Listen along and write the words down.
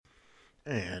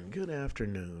And good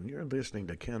afternoon. You're listening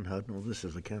to Ken Hudnall. This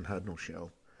is the Ken Hudnall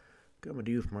Show. Coming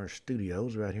to you from our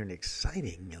studios right here in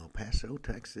exciting El Paso,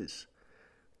 Texas.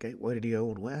 Gateway to the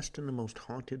Old West and the most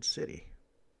haunted city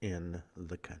in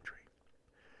the country.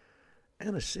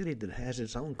 And a city that has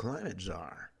its own climate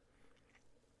czar.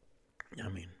 I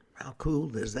mean, how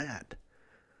cool is that?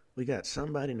 We got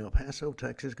somebody in El Paso,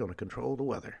 Texas going to control the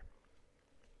weather.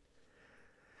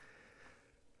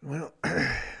 Well,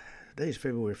 today's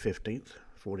February 15th,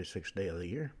 46th day of the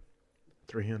year.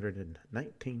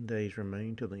 319 days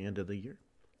remain till the end of the year.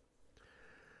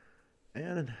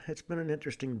 And it's been an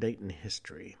interesting date in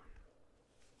history.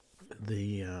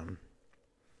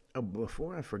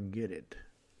 Before I forget it,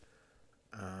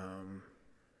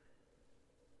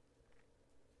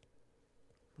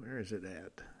 where is it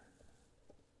at?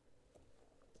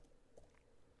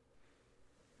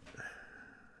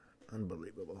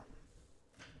 Unbelievable.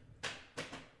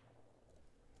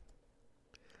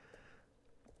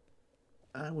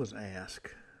 I was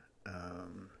asked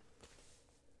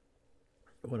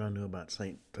what I knew about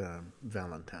Saint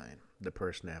Valentine, the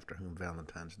person after whom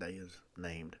Valentine's Day is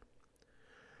named.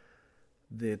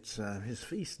 His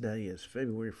feast day is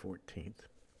February 14th,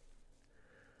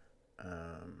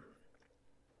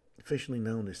 officially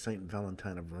known as Saint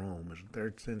Valentine of Rome, is a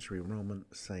 3rd century Roman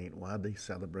saint widely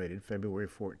celebrated February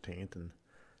 14th and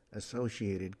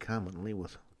associated commonly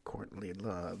with courtly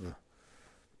love.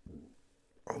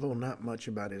 Although not much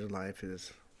about his life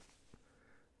is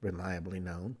reliably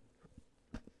known,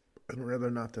 and whether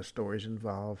or not the stories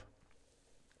involve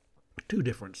two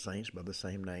different saints by the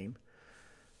same name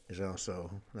has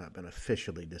also not been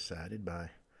officially decided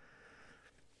by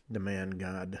the man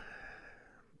God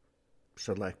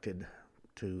selected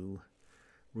to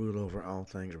rule over all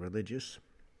things religious,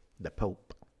 the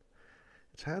Pope.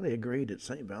 It's highly agreed that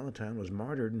St. Valentine was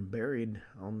martyred and buried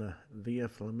on the Via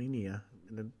Flaminia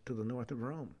to the north of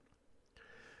Rome.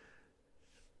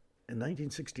 In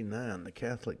 1969, the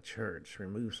Catholic Church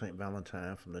removed St.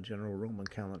 Valentine from the general Roman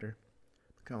calendar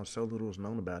because so little was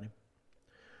known about him.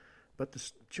 But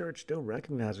the Church still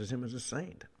recognizes him as a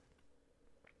saint,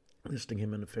 listing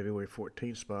him in the February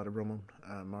 14th spot of Roman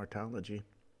Martyrology.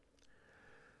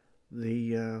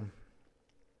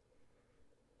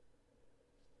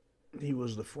 He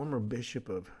was the former bishop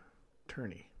of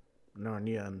Terni,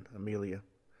 Narnia, and Amelia.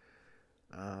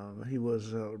 He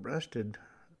was arrested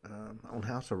on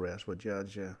house arrest with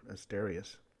Judge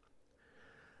Asterius.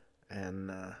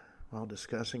 And while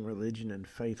discussing religion and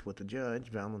faith with the judge,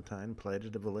 Valentine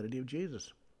pledged the validity of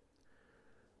Jesus.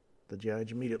 The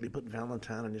judge immediately put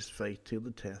Valentine and his faith to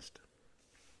the test.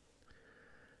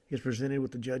 He was presented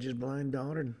with the judge's blind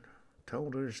daughter and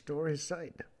told her to restore his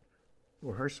sight,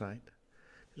 or her sight.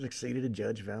 He succeeded. The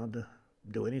judge vowed to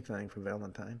do anything for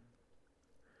Valentine.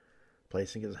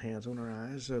 Placing his hands on her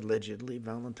eyes, allegedly,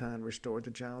 Valentine restored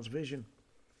the child's vision.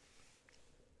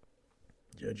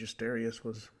 Judge Asterius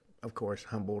was, of course,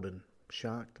 humbled and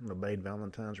shocked and obeyed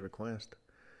Valentine's request.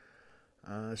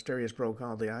 Asterius broke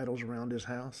all the idols around his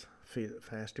house,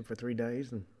 fasted for 3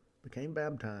 days, and became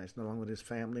baptized, along with his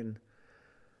family and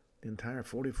the entire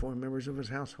 44 members of his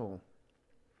household.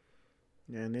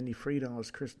 And then he freed all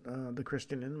the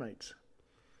Christian inmates.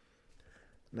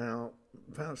 Now,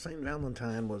 St.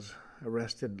 Valentine was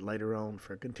arrested later on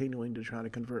for continuing to try to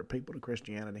convert people to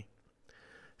Christianity.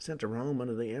 Sent to Rome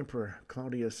under the Emperor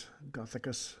Claudius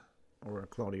Gothicus, or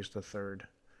Claudius III.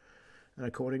 And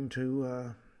according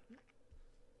to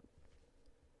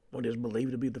what is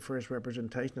believed to be the first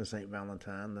representation of St.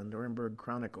 Valentine, the Nuremberg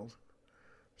Chronicles,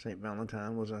 St.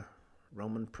 Valentine was a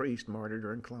Roman priest martyred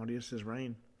during Claudius's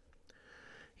reign.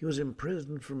 He was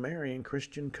imprisoned for marrying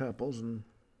Christian couples and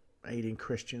aiding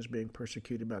Christians being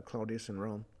persecuted by Claudius in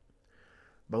Rome.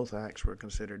 Both acts were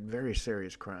considered very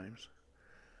serious crimes.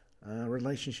 A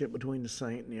relationship between the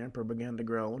saint and the emperor began to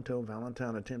grow until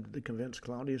Valentine attempted to convince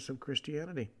Claudius of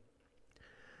Christianity.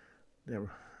 The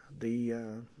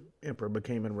emperor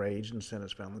became enraged and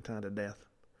sentenced Valentine to death,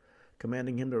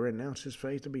 commanding him to renounce his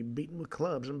faith or be beaten with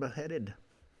clubs and beheaded.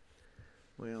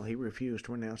 Well, he refused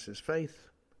to renounce his faith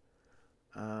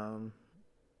and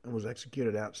was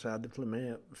executed outside the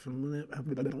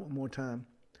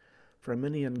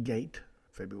Flaminian Gate,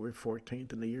 February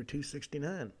 14th in the year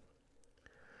 269.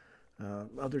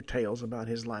 Other tales about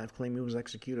his life claim he was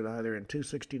executed either in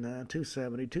 269,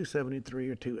 270, 273,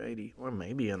 or 280, or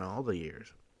maybe in all the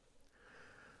years.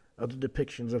 Other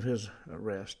depictions of his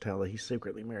arrest tell that he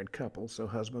secretly married couples so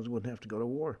husbands wouldn't have to go to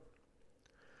war.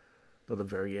 Though the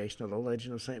variation of the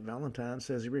legend of St. Valentine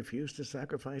says he refused to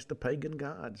sacrifice the pagan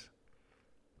gods.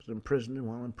 He was imprisoned, and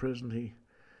while in prison he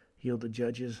healed the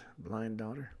judge's blind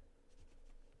daughter.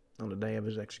 On the day of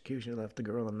his execution, he left the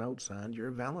girl a note signed, "Your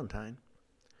Valentine."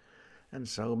 And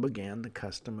so began the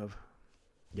custom of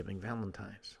giving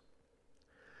valentines.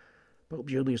 Pope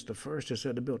Julius I is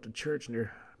said to have built a church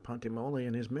near Pontimoli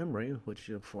in his memory,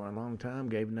 which for a long time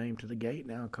gave name to the gate,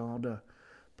 now called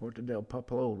Porta del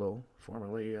Popolo,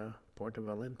 formerly Porta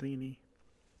Valentini.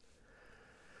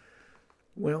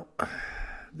 Well,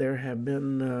 there have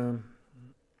been, of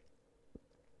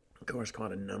course,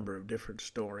 quite a number of different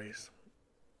stories.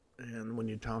 And when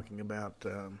you're talking about,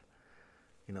 the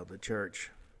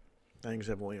church, things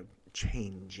have a way of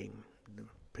changing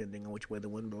depending on which way the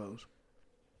wind blows.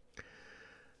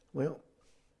 Well,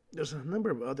 there's a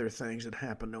number of other things that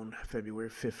happened on February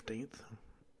 15th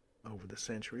over the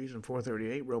centuries. In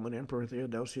 438, Roman Emperor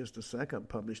Theodosius II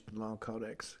published the law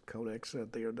Codex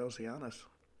Theodosianus.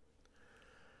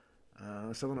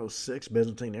 706,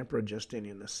 Byzantine Emperor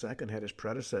Justinian II had his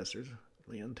predecessors,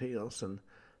 Leontios and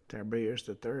Tiberius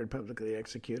III, publicly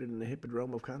executed in the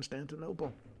Hippodrome of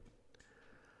Constantinople.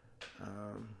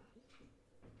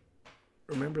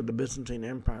 Remember, the Byzantine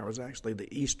Empire was actually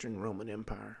the Eastern Roman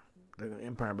Empire. The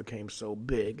empire became so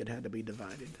big it had to be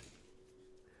divided.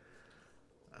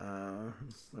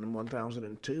 In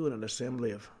 1002, in an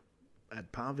assembly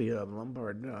at Pavia of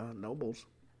Lombard nobles,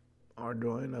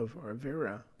 Ardoin of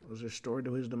Arvera was restored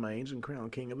to his domains and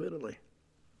crowned king of Italy.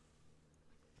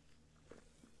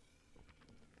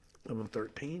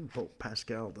 1113, Pope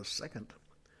Pascal II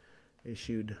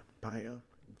issued Pia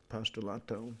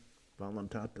Postulato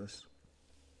Voluntatis,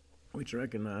 which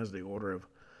recognized the Order of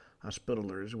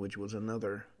Hospitallers, which was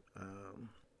another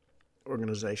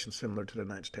organization similar to the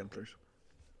Knights Templars.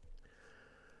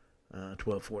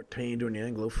 1214, during the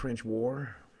Anglo-French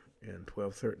War, in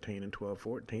 1213 and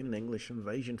 1214, an English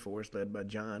invasion force led by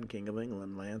John, King of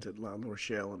England, lands at La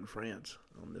Rochelle in France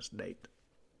on this date.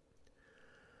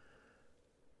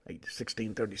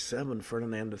 1637,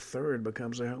 Ferdinand III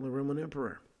becomes the Holy Roman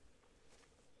Emperor.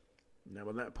 Now,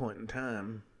 at that point in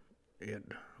time, it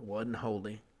wasn't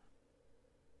holy.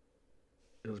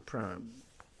 It was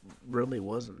really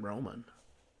wasn't Roman,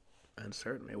 and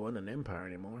certainly wasn't an empire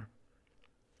anymore.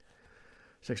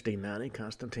 1690,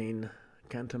 Constantine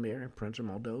Cantemir, Prince of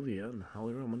Moldavia and the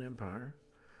Holy Roman Empire,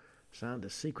 signed a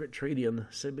secret treaty in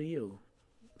Sibiu,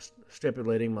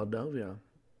 stipulating Moldavia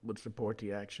would support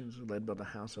the actions led by the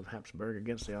House of Habsburg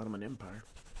against the Ottoman Empire.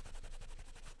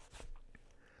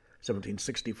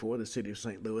 1764, the city of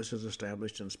St. Louis is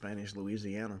established in Spanish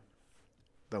Louisiana,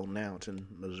 though now it's in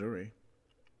Missouri.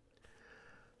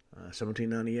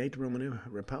 1798, the Roman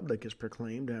Republic is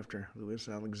proclaimed after Louis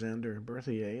Alexander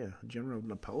Berthier, a general of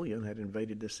Napoleon, had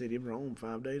invaded the city of Rome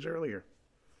 5 days earlier.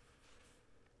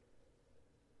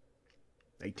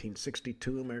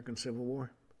 1862, American Civil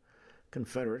War.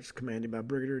 Confederates, commanded by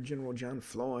Brigadier General John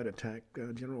Floyd, attacked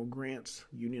General Grant's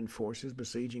Union forces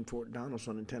besieging Fort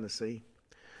Donelson in Tennessee.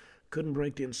 Couldn't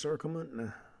break the encirclement,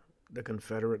 and the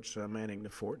Confederates manning the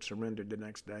fort surrendered the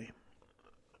next day.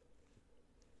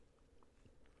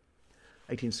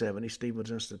 1870,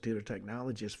 Stevens Institute of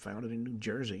Technology is founded in New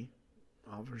Jersey.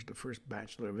 Offers the first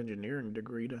Bachelor of Engineering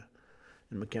degree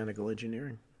in mechanical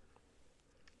engineering.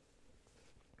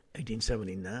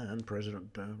 1879, President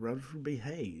Rutherford B.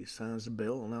 Hayes signs a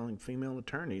bill allowing female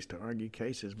attorneys to argue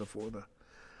cases before the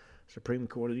Supreme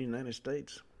Court of the United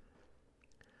States.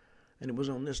 And it was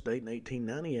on this date in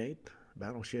 1898,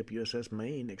 battleship USS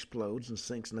Maine explodes and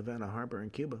sinks in Havana Harbor in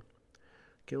Cuba.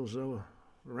 Kills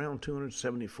around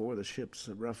 274 of the ship's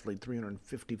roughly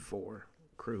 354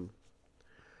 crew.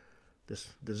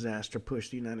 This disaster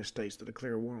pushed the United States to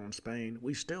declare war on Spain.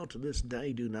 We still to this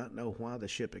day do not know why the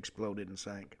ship exploded and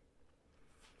sank.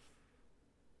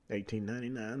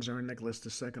 1899, Tsar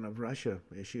Nicholas II of Russia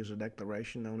issues a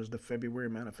declaration known as the February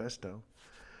Manifesto,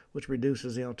 which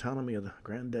reduces the autonomy of the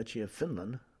Grand Duchy of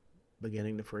Finland,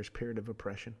 beginning the first period of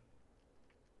oppression.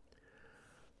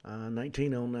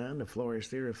 1909, the Flores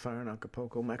theory of fire in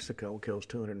Acapulco, Mexico, kills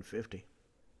 250.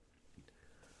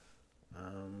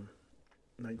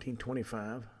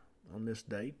 1925, on this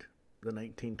date, the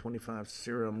 1925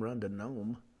 serum run to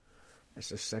Nome. That's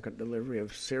the second delivery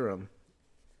of serum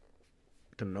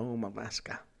to Nome,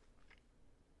 Alaska,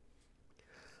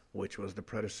 which was the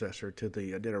predecessor to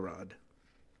the Iditarod.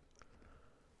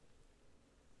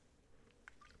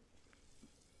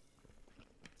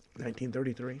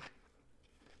 1933,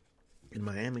 in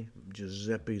Miami,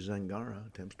 Giuseppe Zangara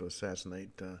attempts to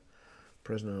assassinate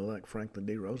President-elect Franklin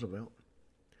D. Roosevelt,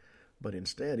 but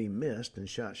instead he missed and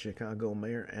shot Chicago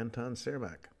Mayor Anton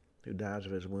Servak, who dies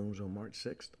of his wounds on March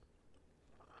 6th.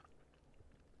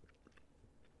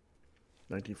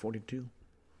 1942,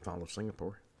 fall of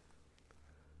Singapore.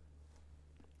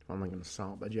 Following an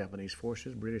assault by Japanese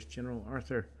forces, British General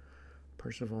Arthur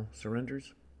Percival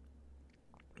surrenders.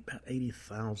 About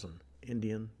 80,000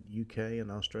 Indian, UK, and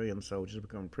Australian soldiers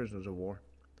become prisoners of war.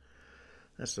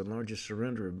 That's the largest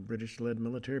surrender of British-led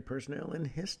military personnel in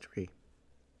history.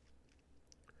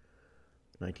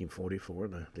 1944,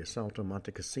 the assault on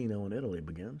Monte Cassino in Italy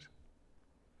begins.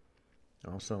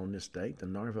 Also on this date, the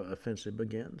Narva offensive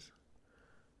begins.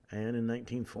 And in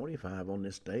 1945, on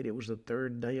this date, it was the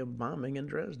third day of bombing in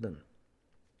Dresden.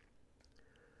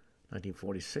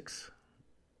 1946,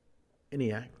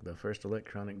 ENIAC, the first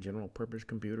electronic general-purpose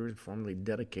computer, is formally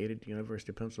dedicated to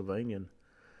University of Pennsylvania in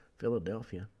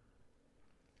Philadelphia.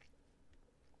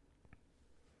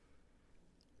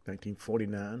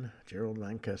 1949, Gerald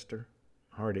Lancaster,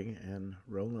 Harding, and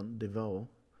Roland DeVoe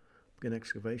began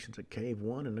excavations at Cave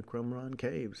 1 in the Qumran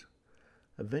Caves.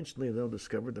 Eventually, they'll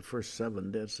discover the first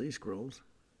 7 Dead Sea Scrolls.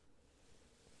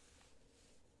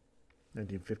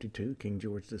 1952, King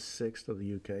George VI of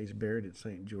the UK is buried at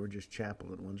St. George's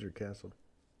Chapel at Windsor Castle.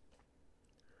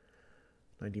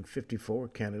 1954,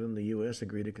 Canada and the U.S.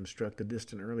 agreed to construct the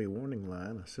Distant Early Warning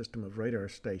Line, a system of radar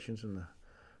stations in the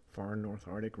far North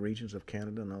Arctic regions of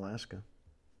Canada and Alaska.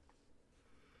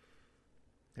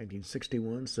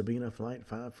 1961, Sabena Flight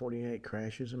 548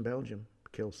 crashes in Belgium,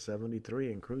 kills 73,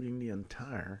 including the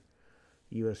entire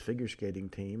U.S. figure skating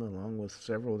team, along with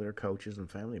several of their coaches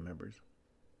and family members.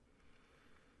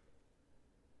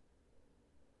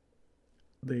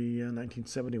 The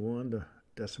 1971, the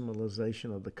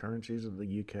decimalization of the currencies of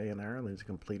the UK and Ireland is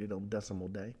completed on Decimal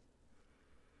Day.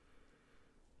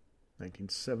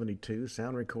 1972,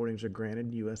 sound recordings are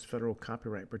granted U.S. federal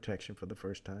copyright protection for the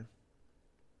first time.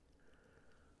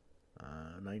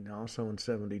 Also in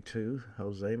 72,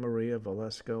 Jose Maria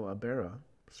Velasco Ibarra,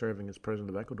 serving as president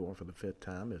of Ecuador for the 5th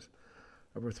time, is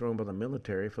overthrown by the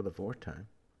military for the 4th time.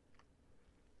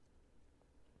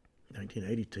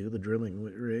 1982, the drilling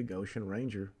rig Ocean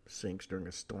Ranger sinks during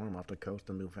a storm off the coast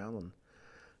of Newfoundland,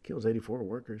 kills 84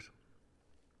 workers.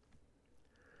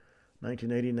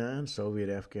 1989,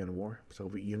 Soviet-Afghan War.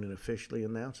 Soviet Union officially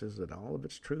announces that all of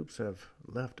its troops have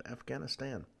left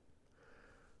Afghanistan,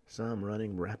 some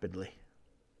running rapidly.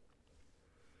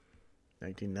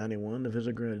 1991, the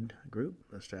Visegrad Group,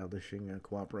 establishing a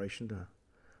cooperation to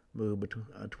move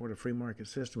toward a free market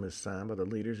system, is signed by the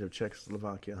leaders of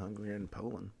Czechoslovakia, Hungary, and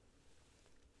Poland.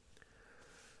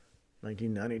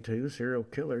 1992, serial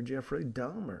killer Jeffrey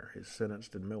Dahmer is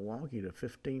sentenced in Milwaukee to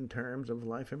 15 terms of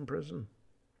life in prison.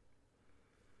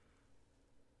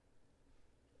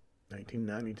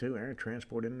 1992, Air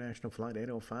Transport International Flight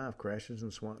 805 crashes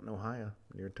in Swanton, Ohio,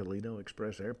 near Toledo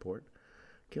Express Airport,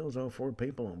 kills all 4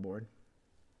 people on board.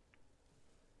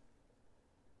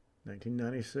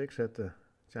 1996, at the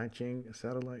Jiaqing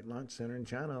Satellite Launch Center in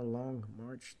China, a Long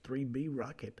March 3B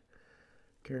rocket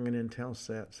carrying an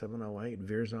Intelsat 708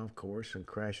 veers off course and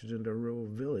crashes into a rural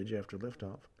village after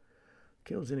liftoff.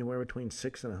 Kills anywhere between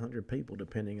 6 and 100 people,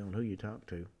 depending on who you talk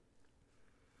to.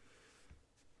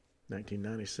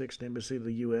 1996, the Embassy of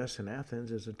the U.S. in Athens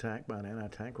is attacked by an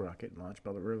anti-tank rocket launched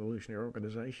by the Revolutionary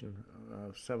Organization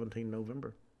of 17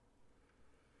 November.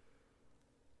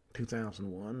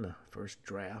 2001, the first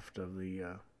draft of the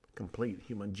complete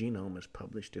human genome is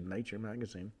published in Nature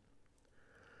magazine.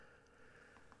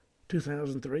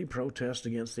 2003, protests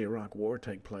against the Iraq War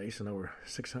take place in over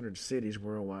 600 cities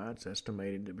worldwide. It's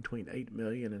estimated that between 8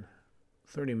 million and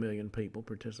 30 million people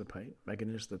participate,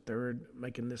 making this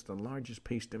the largest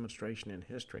peace demonstration in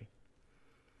history.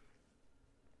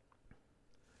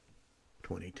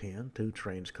 2010, 2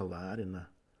 trains collide in the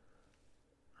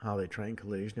Halle train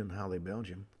collision in Halle,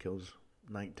 Belgium, kills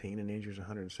 19 and injures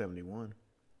 171.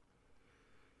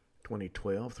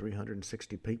 2012,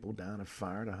 360 people die in a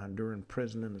fire at a Honduran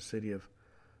prison in the city of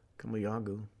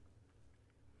Comayagua.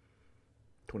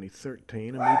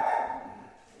 2013,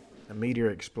 a meteor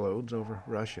explodes over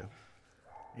Russia,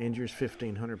 injures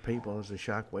 1,500 people as the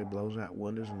shockwave blows out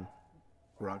windows and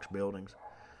rocks buildings.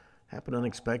 Happened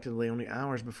unexpectedly only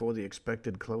hours before the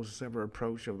expected closest ever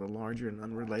approach of the larger and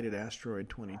unrelated asteroid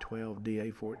 2012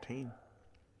 DA-14.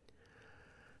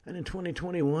 And in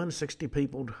 2021, 60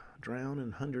 people drown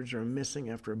and hundreds are missing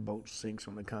after a boat sinks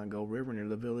on the Congo River near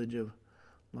the village of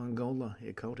Longola,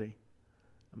 Ikoti,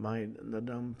 the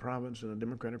Dome province in the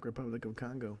Democratic Republic of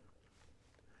Congo.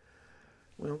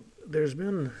 Well, there's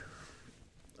been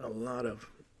a lot of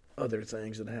other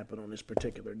things that happened on this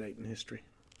particular date in history.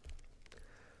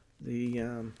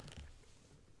 And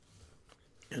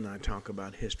I talk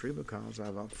about history because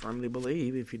I firmly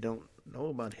believe if you don't know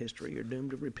about history, you're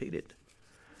doomed to repeat it.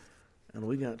 And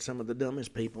we got some of the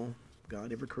dumbest people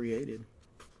God ever created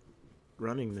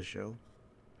running the show.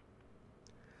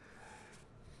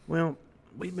 Well,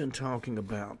 we've been talking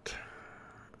about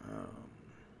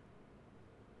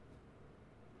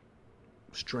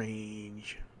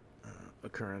strange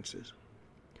occurrences,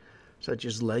 such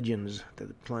as legends that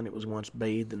the planet was once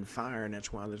bathed in fire, and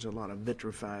that's why there's a lot of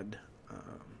vitrified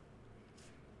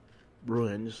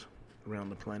ruins around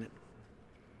the planet.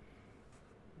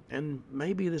 And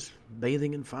maybe this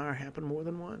bathing in fire happened more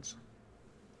than once.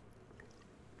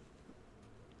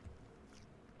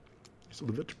 So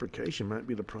the vitrification might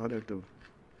be the product of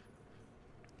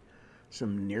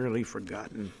some nearly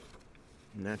forgotten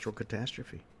natural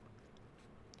catastrophe.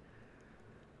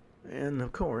 And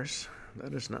of course,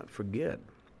 let us not forget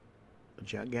the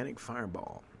gigantic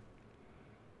fireball,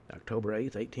 October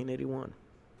 8th, 1881,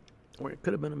 or it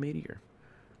could have been a meteor,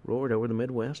 roared over the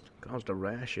Midwest, caused a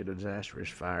rash of disastrous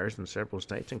fires in several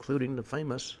states, including the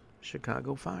famous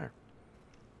Chicago fire.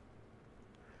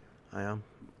 I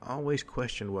always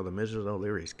questioned whether Mrs.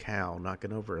 O'Leary's cow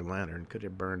knocking over a lantern could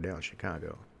have burned down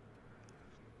Chicago.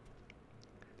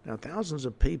 Now, thousands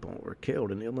of people were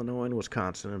killed in Illinois and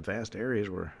Wisconsin, and vast areas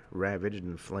were ravaged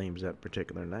in flames that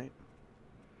particular night.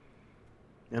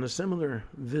 And a similar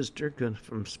visitor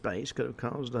from space could have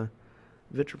caused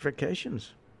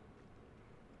vitrifications.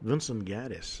 Vincent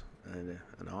Gaddis,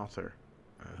 an author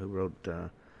who wrote a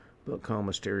book called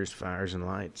Mysterious Fires and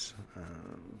Lights,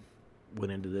 went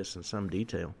into this in some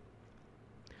detail.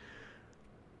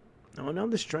 Now,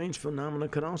 another strange phenomenon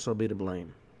could also be to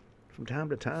blame. From time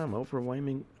to time,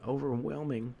 overwhelming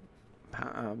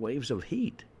waves of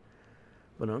heat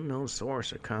of an unknown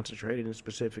source are concentrated in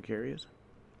specific areas.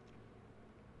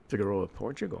 Figaro of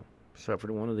Portugal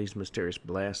suffered one of these mysterious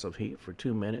blasts of heat for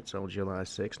 2 minutes on July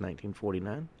 6,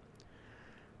 1949.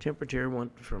 Temperature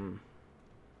went from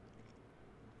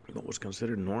what was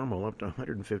considered normal up to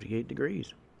 158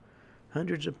 degrees.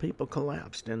 Hundreds of people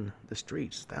collapsed in the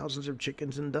streets. Thousands of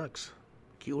chickens and ducks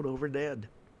keeled over dead.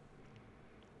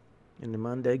 And the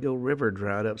Mondego River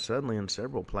dried up suddenly in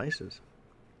several places.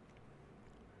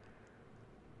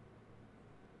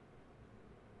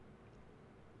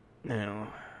 Now,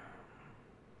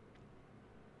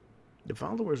 the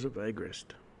followers of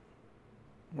Agrest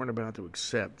weren't about to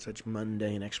accept such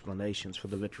mundane explanations for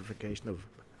the vitrification of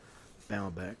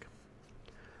Baalbek.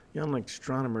 A young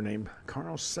astronomer named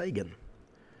Carl Sagan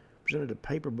presented a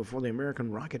paper before the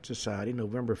American Rocket Society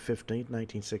November 15,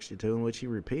 1962, in which he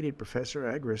repeated Professor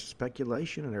Agrest's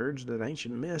speculation and urged that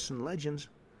ancient myths and legends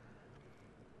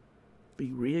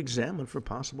be re-examined for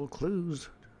possible clues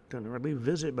to an early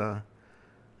visit by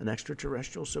an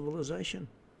extraterrestrial civilization.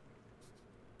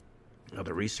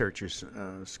 Other researchers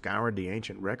scoured the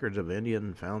ancient records of India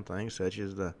and found things such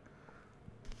as the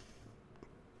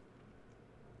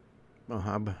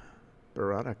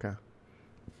Mahabharata,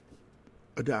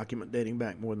 a document dating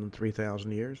back more than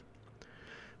 3,000 years,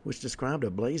 which described a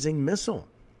blazing missile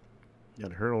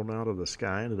that hurled out of the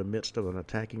sky into the midst of an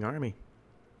attacking army,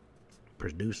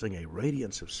 producing a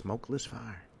radiance of smokeless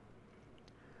fire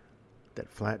that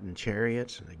flattened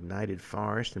chariots and ignited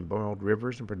forests and boiled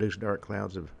rivers and produced dark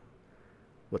clouds of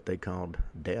what they called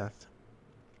death.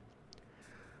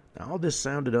 Now, all this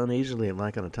sounded uneasily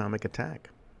like an atomic attack.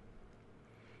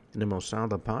 In the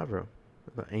Mosala Pavra,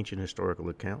 the ancient historical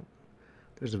account,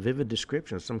 there's a vivid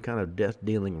description of some kind of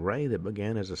death-dealing ray that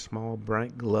began as a small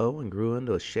bright glow and grew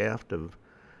into a shaft of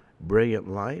brilliant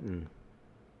light and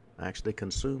actually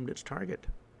consumed its target.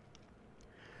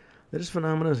 This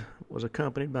phenomenon was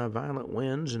accompanied by violent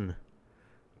winds and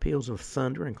peals of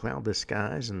thunder and cloudless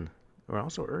skies, and there were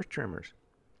also earth tremors.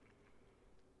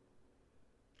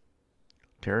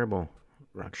 Terrible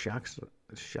rakshasas,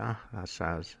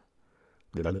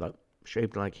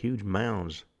 shaped like huge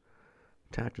mounds,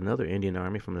 attacked another Indian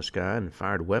army from the sky and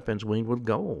fired weapons winged with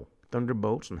gold,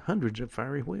 thunderbolts, and hundreds of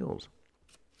fiery wheels.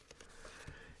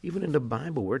 Even in the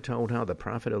Bible, we're told how the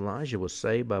prophet Elijah was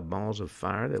saved by balls of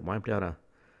fire that wiped out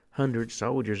 100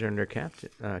 soldiers and their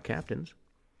captains.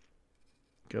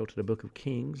 Go to the book of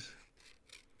Kings,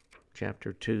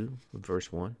 chapter 2,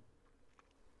 verse 1.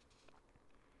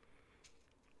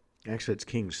 Actually, it's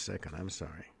Kings 2nd, I'm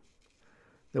sorry.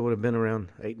 That would have been around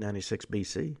 896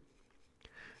 BC.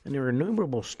 And there are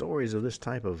innumerable stories of this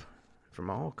type from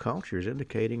all cultures,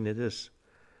 indicating that this,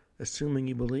 assuming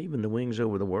you believe in the wings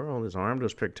over the world, is armed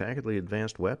with spectacularly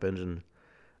advanced weapons and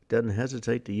doesn't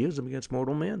hesitate to use them against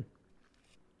mortal men.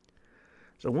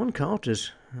 So one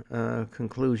cultist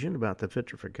conclusion about the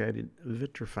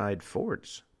vitrified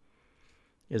forts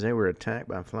is they were attacked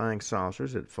by flying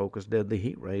saucers that focused deadly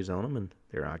heat rays on them and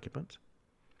their occupants.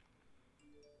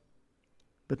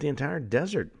 But the entire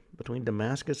desert between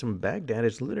Damascus and Baghdad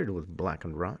is littered with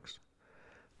blackened rocks,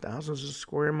 thousands of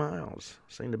square miles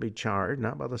seem to be charred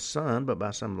not by the sun, but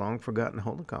by some long-forgotten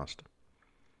Holocaust.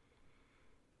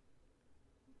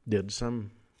 Did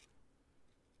some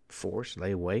force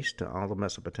lay waste to all of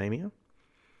Mesopotamia?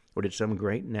 Or did some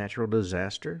great natural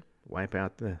disaster wipe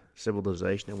out the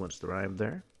civilization that once thrived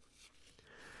there?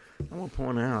 I want to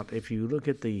point out, if you look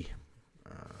at the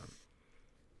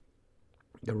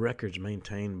records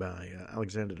maintained by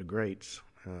Alexander the Great's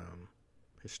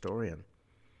historian,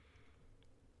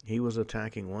 he was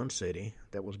attacking one city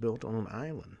that was built on an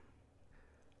island.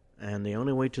 And the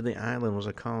only way to the island was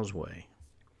a causeway.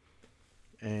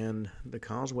 And the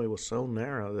causeway was so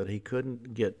narrow that he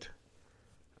couldn't get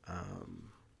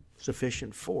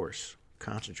sufficient force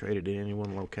concentrated in any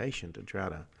one location to try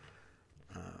to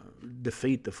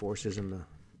defeat the forces in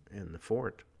the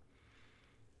fort.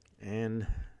 And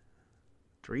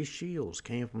 3 shields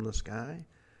came from the sky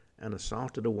and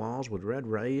assaulted the walls with red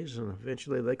rays, and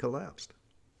eventually they collapsed.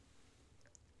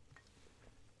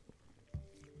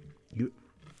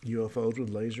 UFOs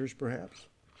with lasers, perhaps?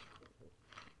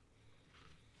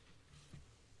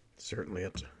 Certainly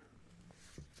it's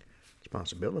a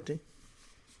possibility.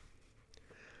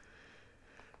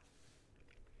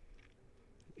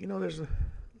 You know, there's a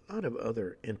lot of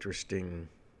other interesting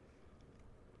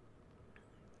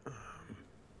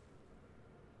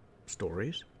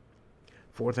stories.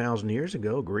 4,000 years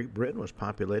ago, Great Britain was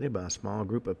populated by a small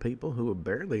group of people who were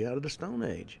barely out of the Stone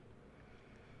Age.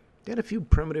 They had a few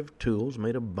primitive tools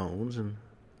made of bones, and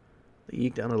they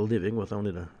eked out a living with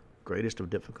only the greatest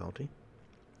of difficulty.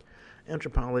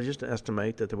 Anthropologists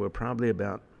estimate that there were probably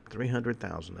about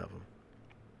 300,000 of them.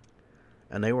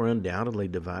 And they were undoubtedly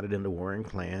divided into warring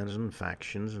clans and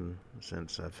factions, and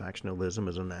since factionalism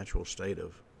is a natural state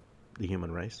of the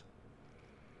human race.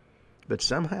 But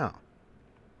somehow,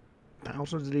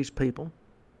 thousands of these people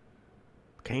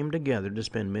came together to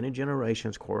spend many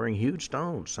generations quarrying huge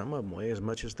stones, some of them weigh as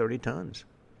much as 30 tons,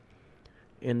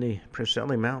 in the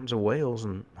Preseli Mountains of Wales,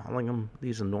 and hauling them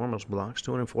these enormous blocks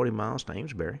 240 miles to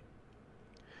Amesbury.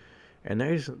 And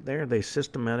there they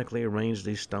systematically arranged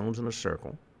these stones in a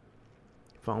circle,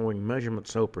 following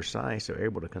measurements so precise they were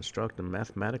able to construct a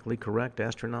mathematically correct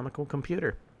astronomical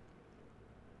computer.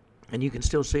 And you can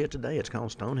still see it today. It's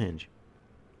called Stonehenge.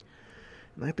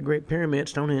 Like the Great Pyramid,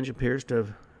 Stonehenge appears to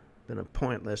have been a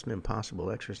pointless and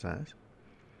impossible exercise.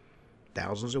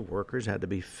 Thousands of workers had to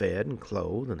be fed and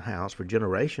clothed and housed for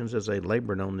generations as they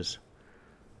labored on this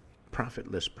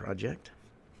profitless project.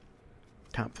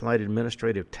 Top-flight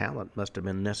administrative talent must have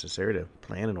been necessary to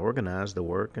plan and organize the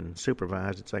work and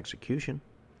supervise its execution.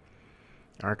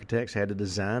 Architects had to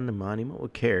design the monument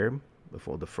with care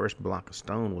before the first block of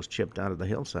stone was chipped out of the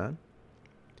hillside.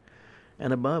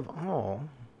 And above all,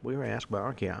 we were asked by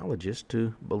archaeologists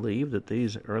to believe that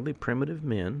these early primitive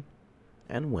men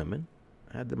and women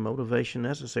had the motivation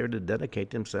necessary to dedicate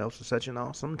themselves to such an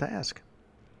awesome task.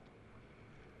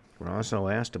 We're also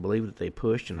asked to believe that they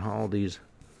pushed and hauled these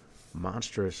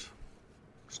monstrous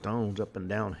stones up and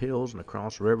down hills and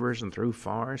across rivers and through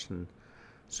forests and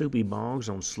soupy bogs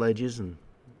on sledges and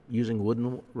using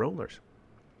wooden rollers.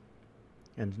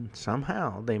 And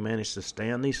somehow they managed to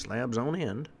stand these slabs on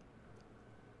end,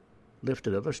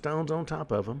 lifted other stones on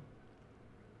top of them,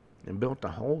 and built the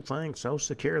whole thing so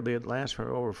securely it lasts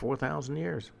for over 4,000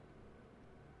 years.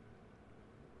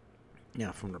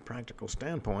 Now, from the practical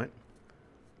standpoint,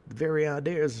 the very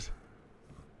idea is,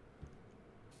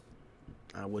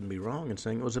 I wouldn't be wrong in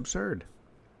saying it was absurd.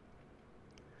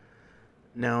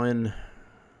 Now, in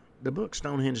the book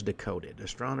Stonehenge Decoded,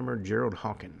 astronomer Gerald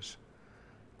Hawkins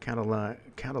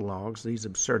catalogs these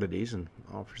absurdities and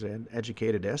offers an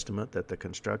educated estimate that the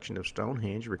construction of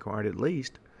Stonehenge required at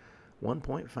least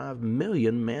 1.5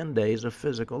 million man-days of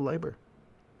physical labor.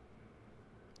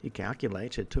 He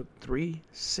calculates it took 3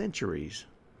 centuries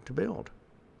to build.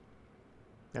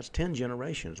 That's 10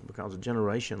 generations, because a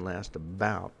generation lasts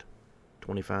about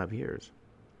 25 years.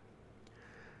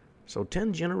 So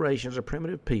 10 generations of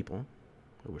primitive people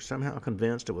who were somehow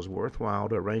convinced it was worthwhile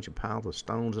to arrange a pile of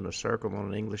stones in a circle on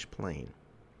an English plain.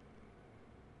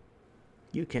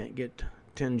 You can't get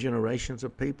 10 generations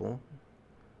of people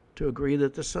to agree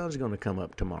that the sun's going to come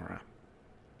up tomorrow.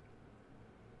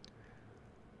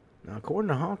 Now, according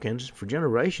to Hawkins, for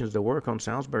generations, the work on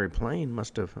Salisbury Plain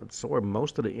must have absorbed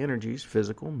most of the energies,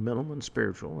 physical, mental, and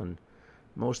spiritual, and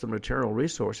most of the material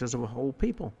resources of a whole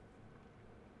people.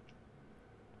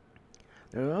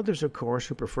 There are others, of course,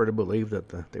 who prefer to believe that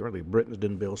the early Britons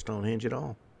didn't build Stonehenge at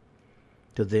all.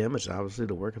 To them, it's obviously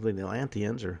the work of the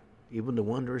Atlanteans or even the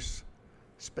wondrous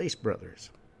Space Brothers.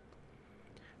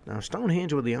 Now,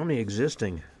 Stonehenge was the only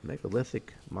existing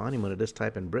megalithic monument of this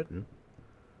type in Britain.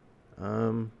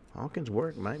 Hawkins'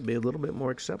 work might be a little bit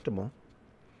more acceptable.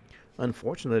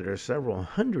 Unfortunately, there are several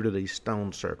hundred of these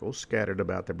stone circles scattered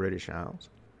about the British Isles,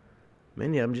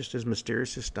 many of them just as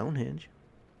mysterious as Stonehenge.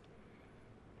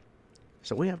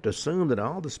 So we have to assume that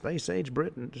all the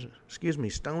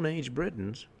Stone Age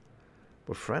Britons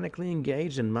were frantically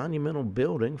engaged in monumental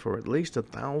building for at least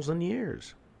 1,000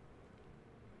 years.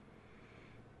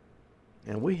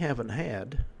 And we haven't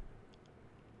had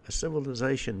a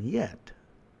civilization yet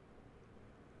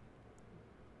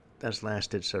that's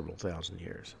lasted several thousand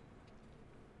years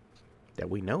that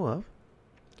we know of.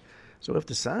 So if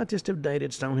the scientists have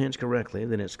dated Stonehenge correctly,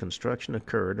 then its construction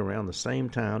occurred around the same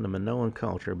time the Minoan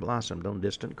culture blossomed on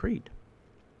distant Crete.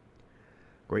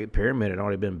 Great Pyramid had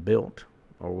already been built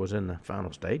or was in the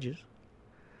final stages.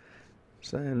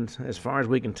 So, and as far as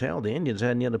we can tell, the Indians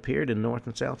hadn't yet appeared in North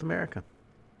and South America.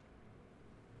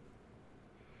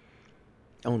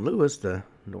 On Lewis, the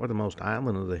northernmost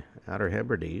island of the Outer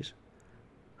Hebrides,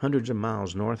 hundreds of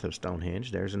miles north of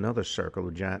Stonehenge, there's another circle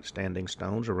of giant standing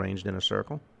stones arranged in a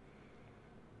circle.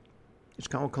 It's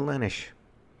called Callanish,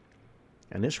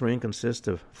 and this ring consists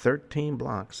of 13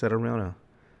 blocks set around a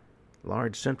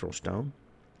large central stone.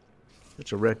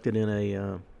 It's erected in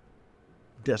a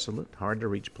desolate,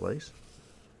 hard-to-reach place.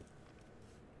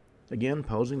 Again,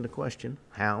 posing the question,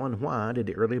 how and why did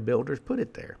the early builders put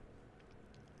it there?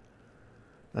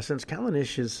 Now, since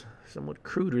Callanish is somewhat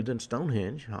cruder than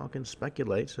Stonehenge, Hawkins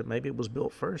speculates that maybe it was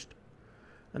built first,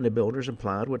 and the builders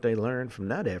applied what they learned from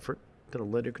that effort to the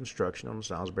later construction on the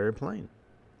Salisbury Plain.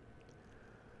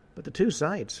 But the two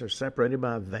sites are separated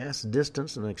by a vast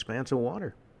distance and an expanse of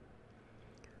water.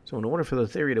 So in order for the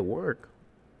theory to work,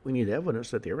 we need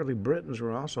evidence that the early Britons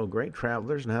were also great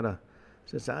travelers and had a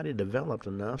society developed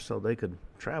enough so they could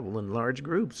travel in large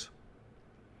groups.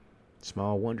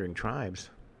 Small wandering tribes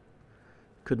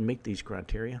couldn't meet these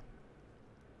criteria.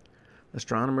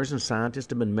 Astronomers and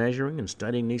scientists have been measuring and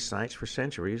studying these sites for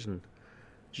centuries, and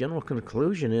general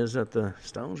conclusion is that the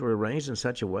stones were arranged in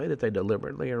such a way that they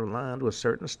deliberately are aligned with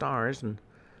certain stars and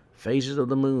phases of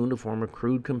the moon to form a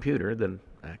crude computer that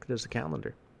acted as a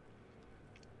calendar.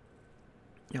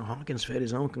 Hawkins fed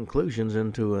his own conclusions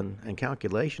and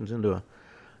calculations into a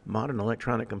modern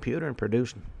electronic computer and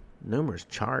produced numerous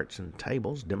charts and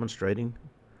tables demonstrating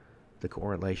the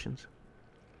correlations.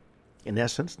 In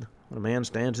essence, when a man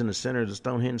stands in the center of the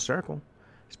Stonehenge circle,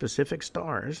 specific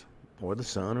stars, or the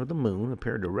sun or the moon,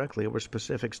 appear directly over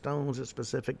specific stones at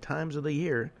specific times of the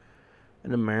year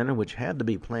in a manner which had to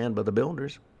be planned by the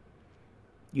builders.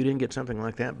 You didn't get something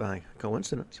like that by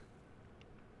coincidence.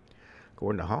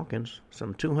 According to Hawkins,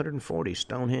 some 240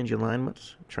 Stonehenge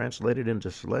alignments translated into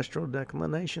celestial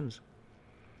declinations.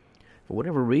 For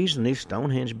whatever reason, these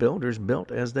Stonehenge builders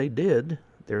built as they did,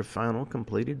 their final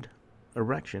completed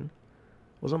erection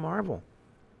was a marvel.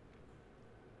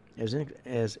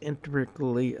 As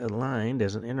intricately aligned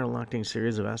as an interlocking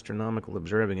series of astronomical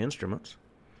observing instruments,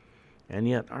 and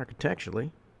yet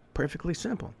architecturally perfectly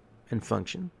simple in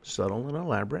function, subtle and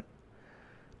elaborate,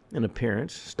 in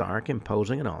appearance stark,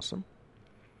 imposing, and awesome.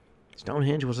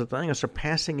 Stonehenge was a thing of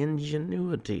surpassing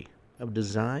ingenuity, of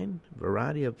design,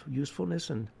 variety of usefulness,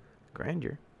 and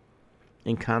grandeur,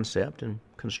 in concept and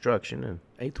construction, and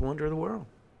eighth wonder of the world.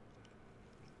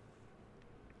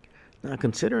 Now,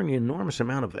 considering the enormous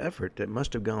amount of effort that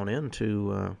must have gone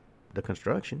into the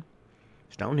construction,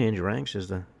 Stonehenge ranks as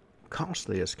the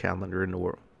costliest calendar in the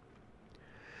world.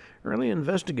 Early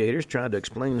investigators tried to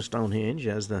explain Stonehenge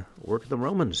as the work of the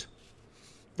Romans,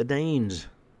 the Danes,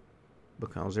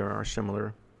 because there are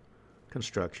similar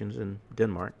constructions in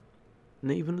Denmark,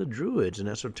 and even the Druids, an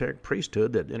esoteric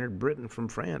priesthood that entered Britain from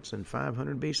France in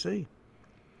 500 BC.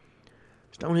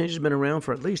 Stonehenge has been around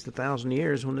for at least 1,000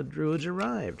 years when the Druids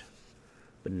arrived.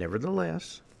 But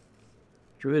nevertheless,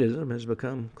 Druidism has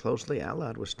become closely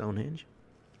allied with Stonehenge.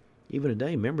 Even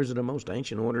today, members of the most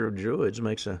ancient order of Druids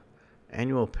makes an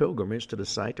annual pilgrimage to the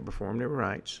site to perform their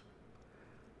rites,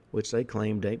 which they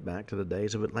claim date back to the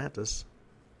days of Atlantis.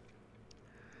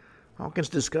 Hawkins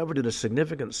discovered that a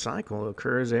significant cycle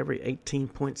occurs every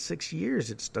 18.6 years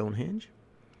at Stonehenge.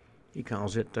 He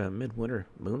calls it midwinter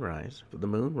moonrise, for the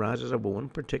moon rises over one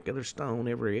particular stone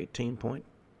every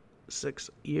 18.6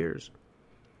 years.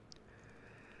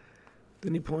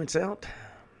 Then he points out,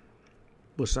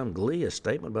 with some glee, a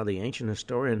statement by the ancient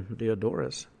historian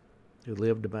Diodorus, who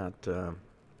lived about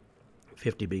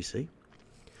 50 BC.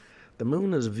 The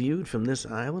moon, as viewed from this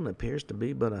island, appears to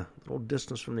be but a little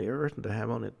distance from the earth, and to have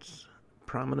on its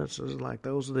prominences like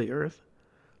those of the earth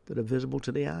that are visible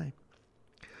to the eye.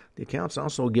 The account's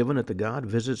also given that the god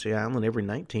visits the island every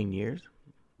 19 years,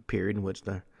 a period in which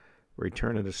the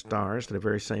return of the stars to the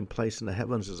very same place in the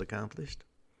heavens is accomplished.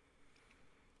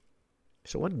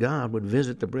 So what god would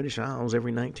visit the British Isles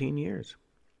every 19 years?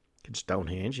 Could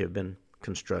Stonehenge have been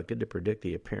constructed to predict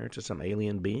the appearance of some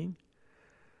alien being?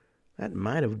 That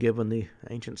might have given the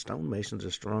ancient stonemasons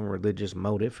a strong religious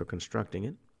motive for constructing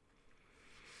it.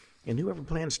 And whoever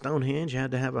planned Stonehenge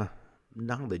had to have a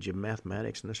knowledge of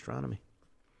mathematics and astronomy.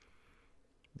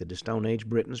 Did the Stone Age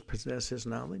Britons possess this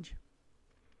knowledge?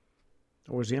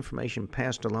 Or was the information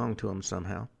passed along to them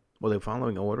somehow? Were they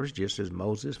following orders just as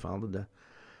Moses followed the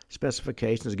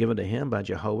specifications given to him by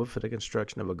Jehovah for the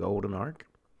construction of a golden ark?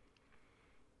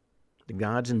 The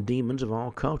gods and demons of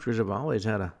all cultures have always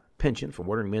had a penchant for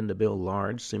ordering men to build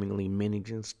large, seemingly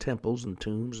meaningless temples and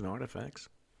tombs and artifacts.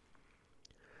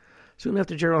 Soon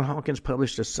after Gerald Hawkins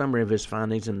published a summary of his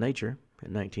findings in Nature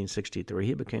in 1963,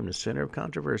 he became the center of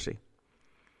controversy.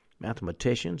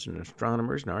 Mathematicians and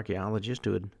astronomers and archaeologists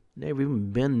who had never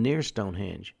even been near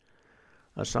Stonehenge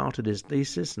assaulted his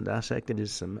thesis and dissected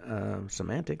his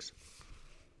semantics.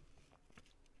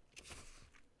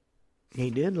 He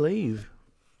did leave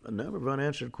a number of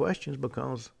unanswered questions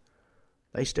because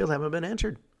they still haven't been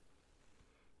answered.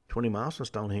 20 miles from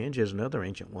Stonehenge is another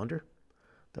ancient wonder,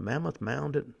 the Mammoth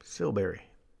Mound at Silbury.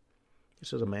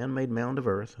 This is a man-made mound of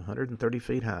earth, 130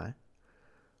 feet high,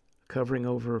 covering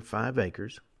over 5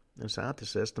 acres, and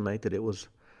scientists estimate that it was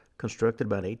constructed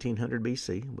about 1800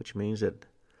 BC, which means that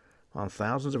while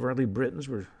thousands of early Britons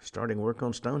were starting work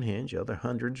on Stonehenge, other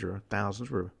hundreds or thousands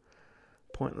were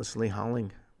pointlessly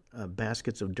hauling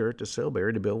baskets of dirt to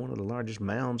Silbury to build one of the largest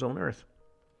mounds on earth.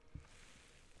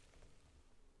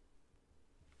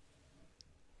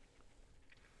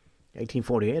 In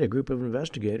 1848, a group of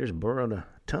investigators burrowed a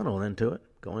tunnel into it,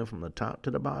 going from the top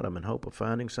to the bottom in hope of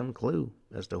finding some clue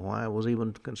as to why it was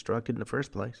even constructed in the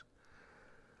first place.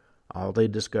 All they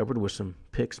discovered was some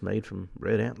picks made from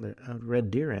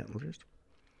red deer antlers.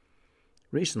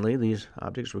 Recently, these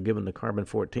objects were given the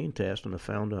carbon-14 test and are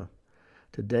found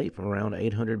to date from around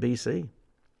 800 BC.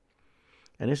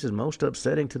 And this is most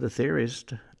upsetting to the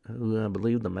theorists who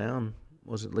believe the mound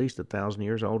was at least 1,000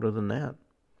 years older than that.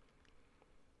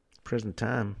 Present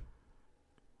time,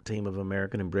 a team of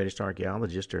American and British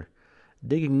archaeologists are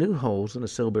digging new holes in the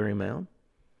Silbury Mound,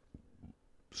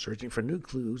 searching for new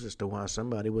clues as to why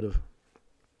somebody would have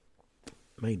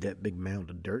made that big mound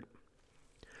of dirt.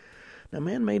 Now,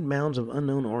 man-made mounds of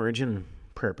unknown origin and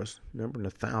purpose, numbering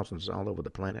to thousands all over the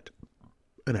planet.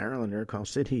 In Ireland, they're called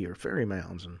Sidhe or fairy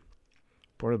mounds, and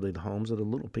reportedly the homes of the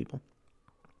little people.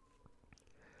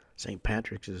 St.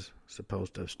 Patrick's is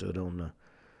supposed to have stood on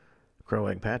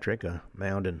Croagh Patrick, a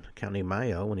mound in County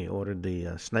Mayo, when he ordered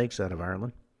the snakes out of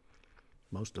Ireland.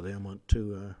 Most of them went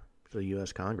to the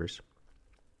U.S. Congress.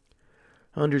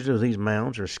 Hundreds of these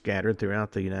mounds are scattered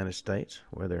throughout the United States,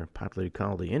 where they're popularly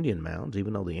called the Indian mounds,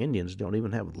 even though the Indians don't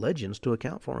even have legends to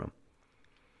account for them.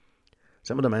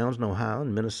 Some of the mounds in Ohio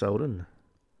and Minnesota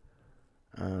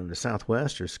and the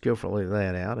Southwest are skillfully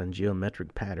laid out in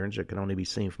geometric patterns that can only be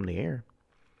seen from the air.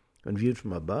 When viewed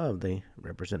from above, they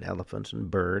represent elephants and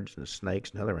birds and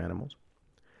snakes and other animals.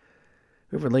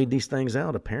 Whoever laid these things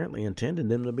out apparently intended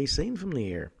them to be seen from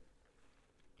the air.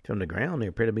 From the ground, they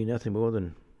appear to be nothing more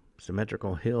than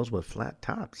symmetrical hills with flat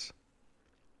tops.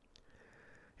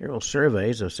 Aerial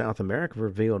surveys of South America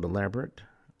revealed elaborate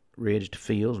ridged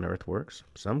fields and earthworks,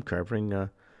 some covering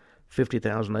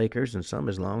 50,000 acres and some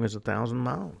as long as 1,000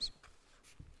 miles.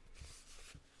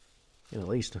 In at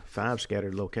least 5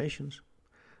 scattered locations.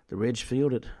 The ridge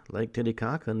field at Lake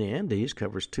Titicaca in the Andes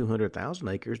covers 200,000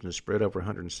 acres and is spread over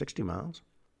 160 miles.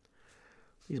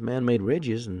 These man-made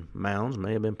ridges and mounds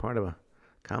may have been part of a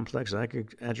complex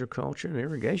agriculture and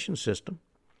irrigation system.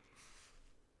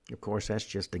 Of course, that's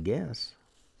just a guess.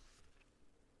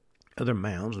 Other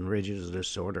mounds and ridges of this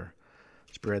sort are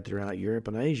spread throughout Europe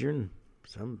and Asia, and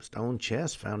some stone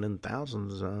chests found in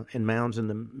thousands in mounds in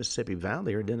the Mississippi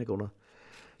Valley are identical to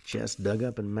chests dug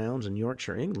up in mounds in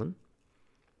Yorkshire, England.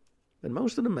 But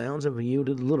most of the mounds have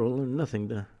yielded little or nothing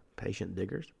to patient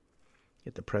diggers.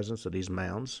 Yet the presence of these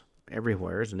mounds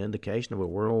everywhere is an indication of a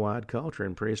worldwide culture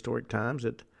in prehistoric times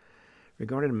that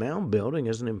regarded mound building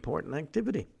as an important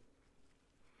activity.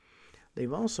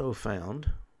 They've also found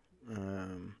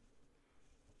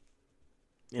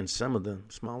in some of the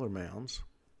smaller mounds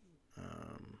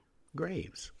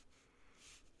graves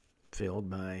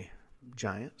filled by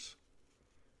giants,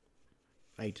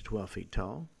 8 to 12 feet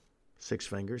tall, 6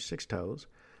 fingers, 6 toes,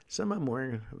 some of them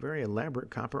wearing very elaborate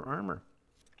copper armor.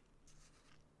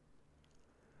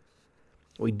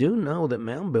 We do know that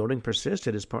mound building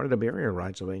persisted as part of the burial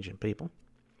rites of ancient people.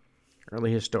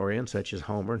 Early historians such as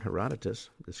Homer and Herodotus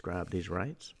described these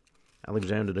rites.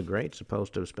 Alexander the Great is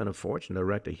supposed to have spent a fortune to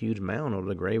erect a huge mound over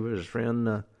the grave of his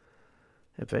friend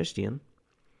Hephaestion.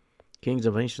 Kings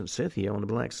of ancient Scythia on the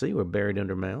Black Sea were buried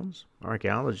under mounds.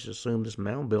 Archaeologists assumed this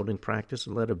mound-building practice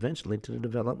led eventually to the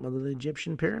development of the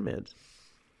Egyptian pyramids.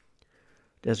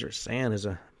 Desert sand is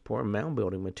a poor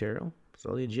mound-building material,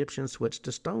 so the Egyptians switched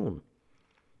to stone.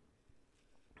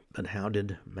 But how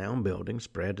did mound building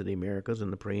spread to the Americas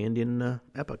in the pre-Indian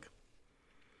epoch?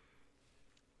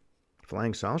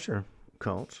 Flying saucer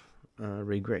cults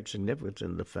read great significance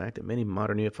in the fact that many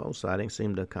modern UFO sightings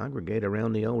seem to congregate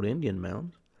around the old Indian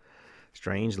mounds.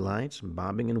 Strange lights,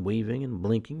 bobbing and weaving and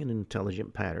blinking in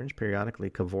intelligent patterns, periodically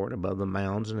cavort above the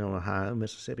mounds in the Ohio,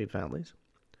 Mississippi valleys.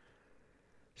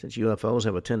 Since UFOs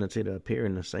have a tendency to appear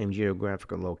in the same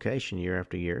geographical location year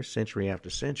after year, century after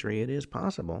century, it is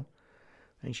possible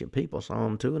ancient people saw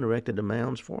them too and erected the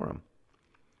mounds for them.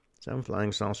 Some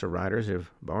flying saucer writers have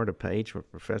borrowed a page from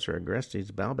Professor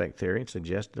Agreste's Baalbek theory and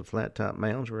suggested the flat-top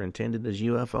mounds were intended as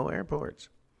UFO airports.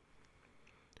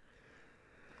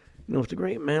 If the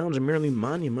great mounds are merely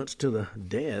monuments to the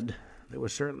dead, they were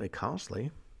certainly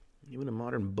costly. Even the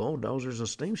modern bulldozers and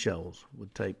steam shovels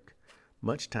would take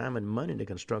much time and money to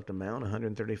construct a mound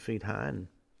 130 feet high and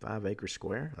 5 acres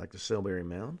square, like the Silbury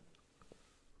Mound.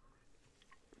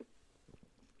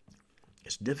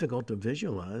 It's difficult to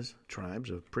visualize tribes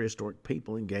of prehistoric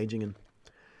people engaging in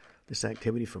this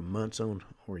activity for months on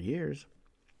or years.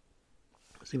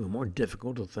 It's even more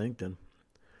difficult to think than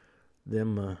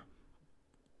them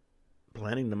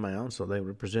planning the mound so they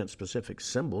represent specific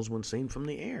symbols when seen from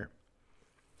the air.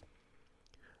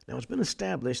 Now, it's been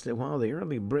established that while the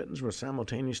early Britons were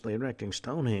simultaneously erecting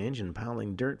Stonehenge and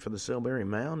piling dirt for the Silbury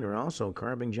Mound, they were also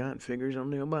carving giant figures on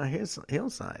nearby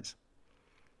hillsides.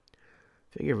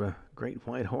 The figure of a great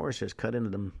white horse is cut into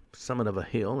the summit of a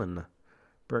hill in the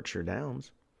Berkshire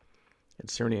Downs. At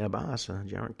Cerny Abbas, a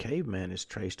giant caveman is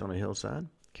traced on a hillside,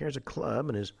 carries a club,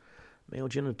 and his male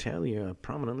genitalia are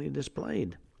prominently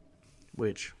displayed,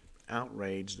 which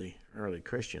outraged the early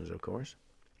Christians, of course.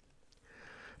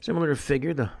 Similar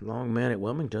figure, the long man at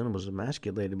Wilmington was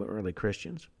emasculated by early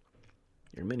Christians.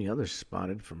 There are many others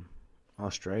spotted from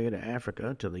Australia to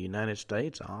Africa to the United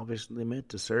States, obviously meant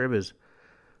to serve as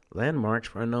landmarks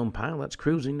for unknown pilots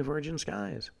cruising the virgin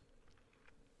skies.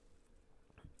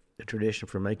 The tradition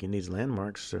for making these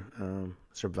landmarks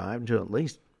survived until at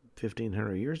least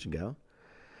 1,500 years ago,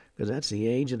 because that's the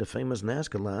age of the famous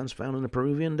Nazca lines found in the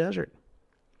Peruvian desert.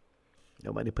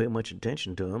 Nobody paid much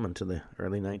attention to them until the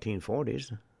early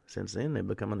 1940s. Since then, they've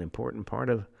become an important part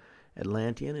of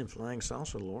Atlantean and flying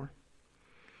saucer lore.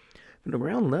 From the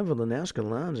ground level, the Nazca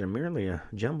lines are merely a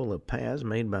jumble of paths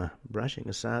made by brushing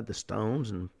aside the stones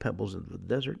and pebbles of the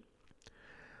desert.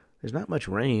 There's not much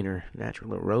rain or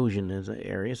natural erosion in the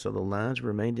area, so the lines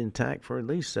remained intact for at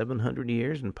least 700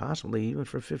 years and possibly even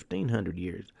for 1,500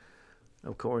 years.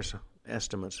 Of course,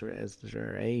 estimates as to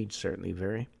their age certainly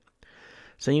vary.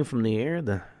 Seen from the air,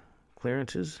 the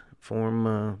clearances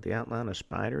form the outline of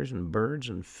spiders and birds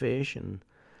and fish and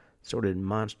assorted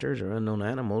monsters or unknown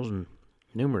animals and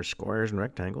numerous squares and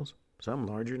rectangles, some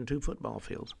larger than 2 football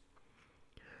fields.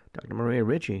 Dr. Maria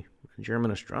Ricci, a German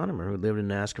astronomer who lived in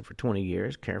Nazca for 20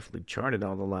 years, carefully charted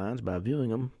all the lines by viewing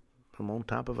them from on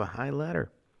top of a high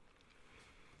ladder.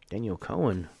 Daniel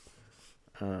Cohen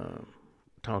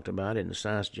talked about it in the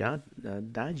Science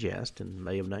Digest in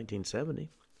May of 1970.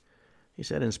 He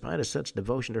said, in spite of such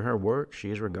devotion to her work,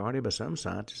 she is regarded by some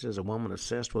scientists as a woman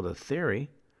obsessed with a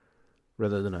theory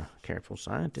rather than a careful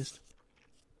scientist.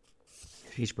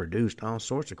 She's produced all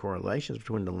sorts of correlations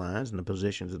between the lines and the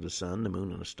positions of the sun, the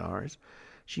moon, and the stars.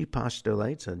 She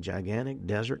postulates a gigantic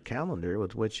desert calendar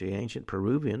with which the ancient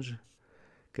Peruvians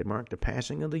could mark the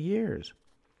passing of the years.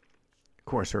 Of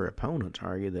course, her opponents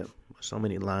argue that with so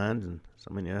many lines and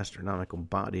so many astronomical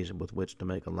bodies with which to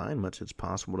make alignments, it's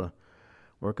possible to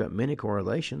work up many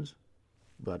correlations.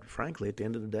 But frankly, at the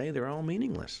end of the day, they're all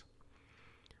meaningless.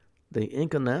 The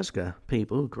Inca Nazca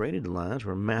people who created the lines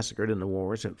were massacred in the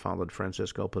wars that followed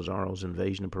Francisco Pizarro's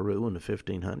invasion of Peru in the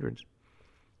 1500s.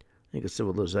 Inca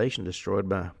civilization destroyed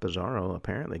by Pizarro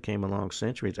apparently came along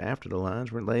centuries after the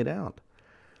lines were laid out.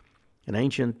 An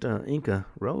ancient Inca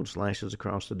road slashes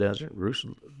across the desert,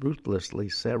 ruthlessly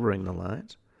severing the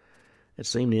lines. It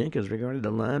seemed the Incas regarded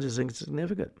the lines as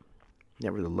insignificant.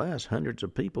 Nevertheless, hundreds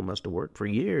of people must have worked for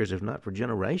years, if not for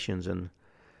generations, in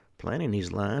planting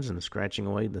these lines and scratching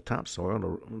away the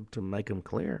topsoil to make them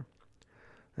clear.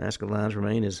 The Nazca lines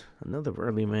remain as another of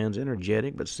early man's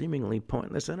energetic but seemingly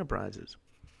pointless enterprises.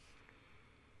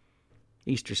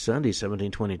 Easter Sunday,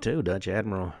 1722, Dutch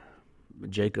Admiral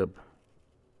Jacob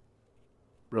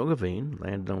Roggeveen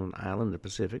landed on an island in the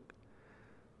Pacific,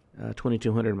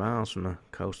 2,200 miles from the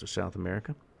coast of South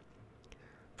America.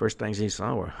 First things he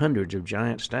saw were hundreds of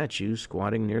giant statues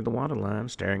squatting near the waterline,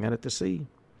 staring out at the sea.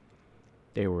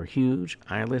 They were huge,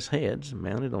 eyeless heads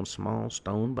mounted on small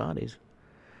stone bodies,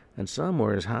 and some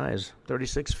were as high as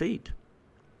 36 feet.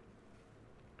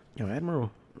 Now,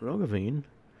 Admiral Roggeveen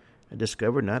had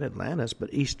discovered not Atlantis,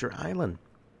 but Easter Island,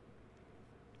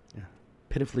 a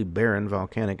pitifully barren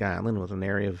volcanic island with an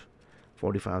area of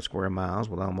 45 square miles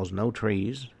with almost no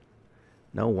trees,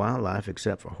 no wildlife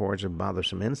except for hordes of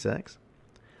bothersome insects,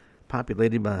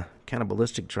 populated by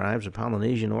cannibalistic tribes of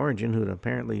Polynesian origin who had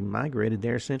apparently migrated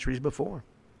there centuries before.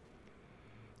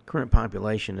 Current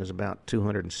population is about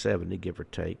 270, give or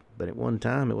take, but at one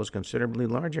time it was considerably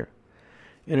larger.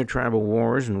 Intertribal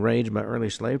wars and raids by early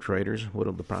slave traders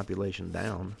whittled the population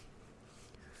down.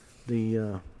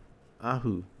 The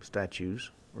Ahu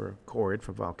statues were quarried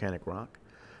from volcanic rock.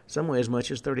 Some weigh as much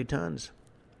as 30 tons.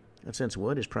 And since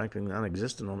wood is practically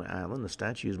non-existent on the island, the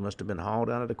statues must have been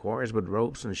hauled out of the quarries with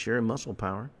ropes and sheer muscle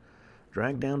power,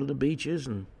 dragged down to the beaches,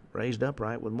 and raised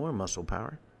upright with more muscle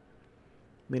power.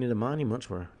 Many of the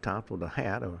monuments were topped with a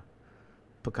hat or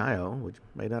pacayo, which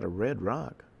made out of red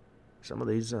rock. Some of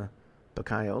these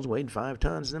pacayos weighed 5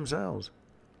 tons themselves.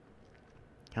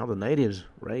 How the natives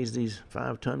raised these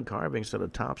 5-ton carvings to the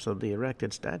tops of the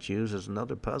erected statues is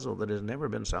another puzzle that has never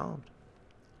been solved.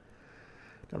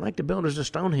 Like the builders of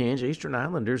Stonehenge, Eastern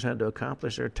Islanders had to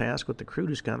accomplish their task with the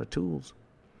crudest kind of tools.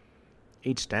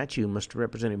 Each statue must have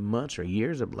represented months or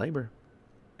years of labor,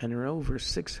 and there are over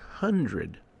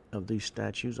 600 of these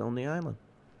statues on the island.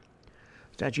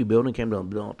 Statue building came to a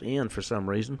built end for some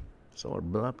reason, so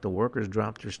abrupt the workers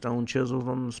dropped their stone chisels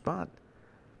on the spot.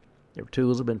 Their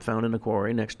tools have been found in the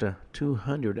quarry next to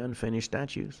 200 unfinished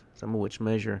statues, some of which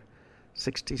measure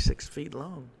 66 feet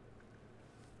long.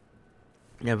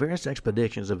 Now, various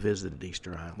expeditions have visited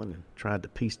Easter Island and tried to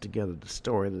piece together the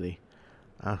story of the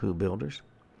Ahu builders,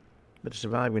 but the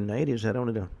surviving natives had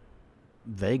only the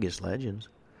vaguest legends.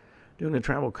 During the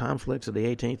tribal conflicts of the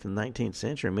 18th and 19th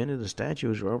century, many of the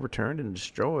statues were overturned and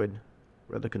destroyed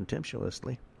rather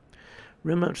contemptuously.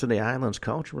 Remnants of the island's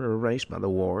culture were erased by the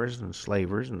wars and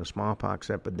slavers and the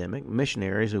smallpox epidemic,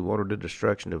 missionaries who ordered the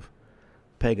destruction of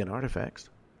pagan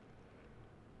artifacts.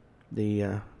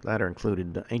 The latter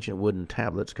included ancient wooden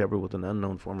tablets covered with an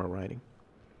unknown form of writing.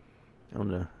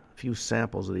 Only a few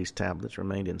samples of these tablets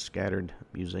remained in scattered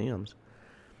museums.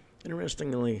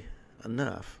 Interestingly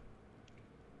enough,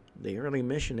 the early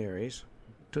missionaries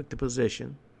took the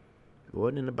position, if it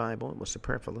wasn't in the Bible, it was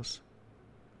superfluous.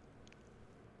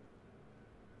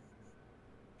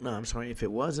 No, I'm sorry, if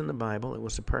it was in the Bible, it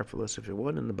was superfluous. If it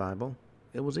wasn't in the Bible,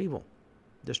 it was evil.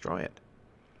 Destroy it.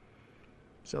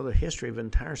 So the history of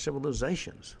entire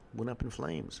civilizations went up in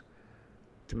flames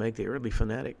to make the early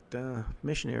fanatic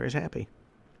missionaries happy.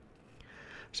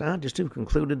 Scientists who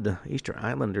concluded the Easter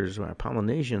Islanders or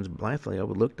Polynesians blithely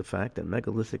overlooked the fact that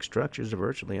megalithic structures are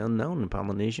virtually unknown in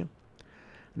Polynesia, and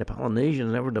the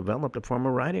Polynesians never developed a form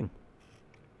of writing.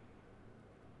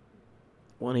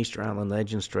 One Easter Island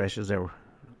legend stresses that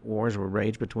wars were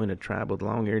waged between a tribe of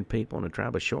long-eared people and a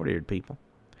tribe of short-eared people.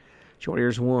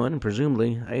 Short-ears won and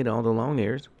presumably ate all the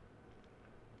long-ears.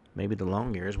 Maybe the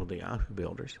long-ears were the Ahu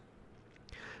builders.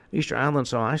 Easter Island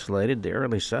so isolated, the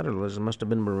early settlers must have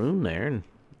been marooned there and,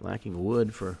 lacking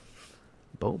wood for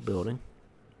boat building,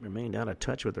 remained out of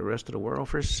touch with the rest of the world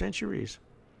for centuries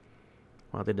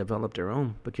while they developed their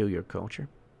own peculiar culture.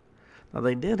 Now,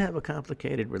 they did have a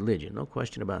complicated religion, no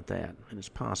question about that, and it's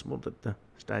possible that the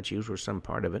statues were some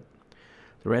part of it.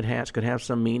 The red hats could have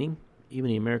some meaning. Even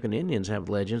the American Indians have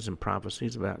legends and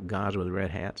prophecies about gods with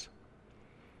red hats.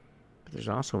 But there's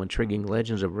also intriguing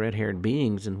legends of red-haired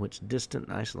beings in which distant,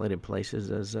 isolated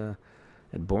places as at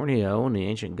Borneo and the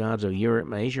ancient gods of Europe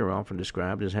and Asia are often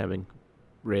described as having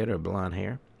red or blonde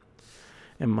hair.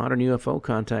 And modern UFO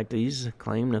contactees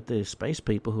claim that the space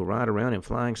people who ride around in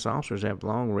flying saucers have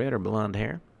long red or blonde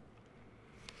hair.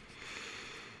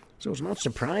 So it's not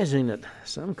surprising that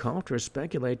some cultures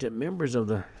speculate that members of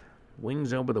the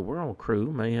Wings Over the World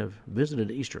crew may have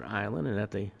visited Easter Island and that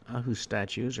the Ahu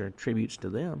statues are tributes to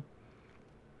them,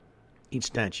 each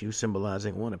statue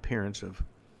symbolizing one appearance of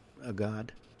a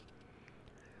god.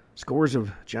 Scores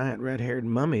of giant red-haired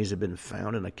mummies have been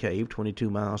found in a cave 22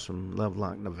 miles from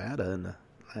Lovelock, Nevada in the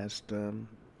last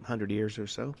 100 years or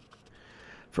so.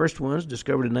 First ones,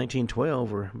 discovered in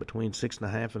 1912, were between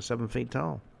 6.5 and 7 feet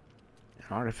tall.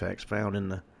 Artifacts found in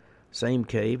the same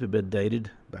cave had been dated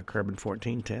by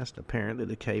carbon-14 tests. Apparently,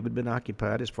 the cave had been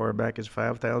occupied as far back as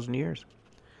 5,000 years.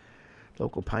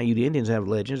 Local Paiute Indians have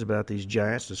legends about these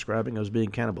giants, describing them as being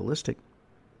cannibalistic.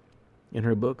 In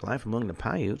her book, Life Among the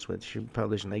Paiutes, which she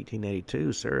published in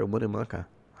 1882, Sarah Winnemucca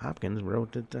Hopkins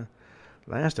wrote that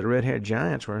Last of the red-haired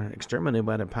giants were exterminated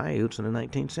by the Paiutes in the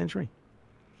 19th century.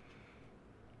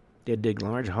 They'd dig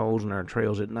large holes in our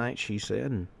trails at night, she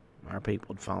said, and our people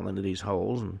would fall into these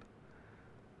holes, and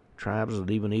tribes would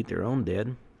even eat their own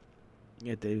dead.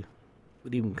 Yet they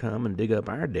would even come and dig up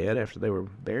our dead after they were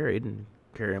buried and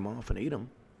carry them off and eat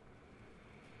them.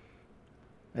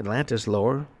 Atlantis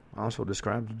lore also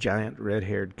describes giant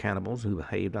red-haired cannibals who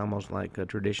behaved almost like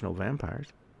traditional vampires.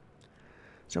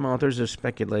 Some authors have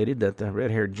speculated that the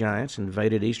red-haired giants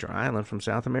invaded Easter Island from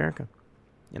South America,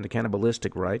 and the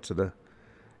cannibalistic rites of the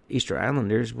Easter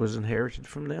Islanders was inherited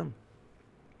from them.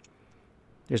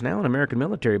 There's now an American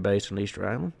military base on Easter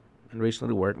Island, and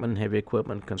recently workmen and heavy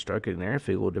equipment constructed an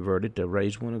airfield diverted to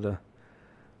raise one of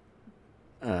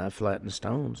the flattened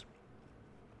stones.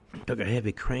 It took a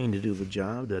heavy crane to do the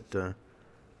job that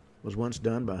was once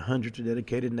done by hundreds of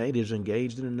dedicated natives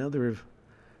engaged in another of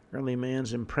early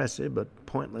man's impressive but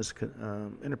pointless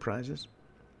enterprises.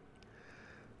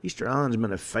 Easter Island's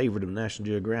been a favorite of National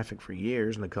Geographic for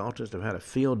years, and the cultists have had a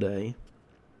field day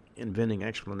inventing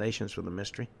explanations for the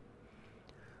mystery.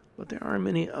 But there are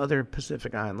many other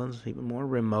Pacific islands, even more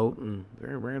remote and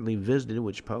very rarely visited,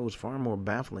 which pose far more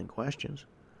baffling questions.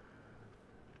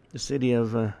 The city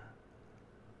of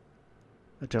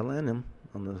Atalanum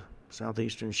on the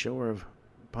southeastern shore of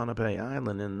Ponape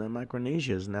Island in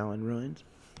Micronesia is now in ruins.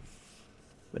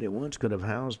 But it once could have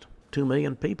housed 2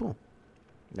 million people.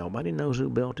 Nobody knows who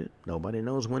built it. Nobody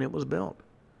knows when it was built.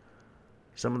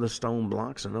 Some of the stone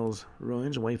blocks in those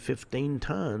ruins weigh 15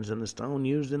 tons, and the stone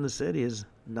used in the city is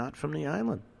not from the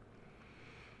island.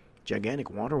 Gigantic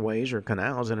waterways or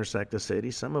canals intersect the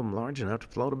city, some of them large enough to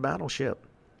float a battleship.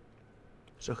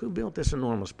 So who built this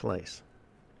enormous place?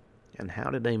 And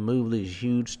how did they move these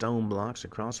huge stone blocks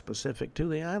across the Pacific to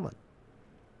the island?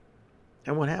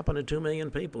 And what happened to 2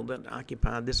 million people that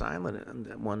occupied this island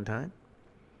at one time?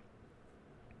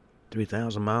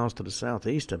 3,000 miles to the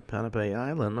southeast of Ponape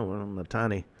Island, or on the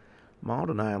tiny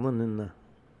Malden Island in the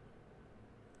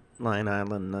Line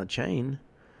Island chain,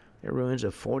 there are ruins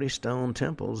of 40 stone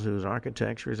temples whose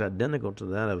architecture is identical to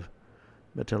that of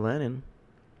Betalanin.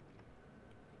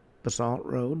 Basalt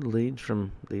Road leads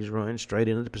from these ruins straight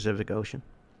into the Pacific Ocean.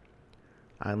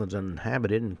 Island's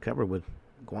uninhabited and covered with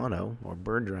guano, or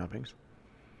bird droppings.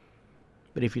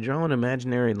 But if you draw an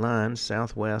imaginary line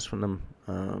southwest from the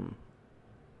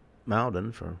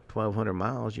Malden for 1,200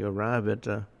 miles, you arrive at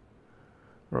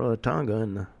Rarotonga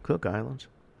in the Cook Islands.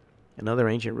 Another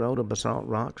ancient road of basalt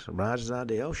rocks rises out of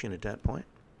the ocean at that point.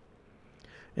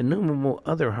 Innumerable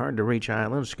other hard-to-reach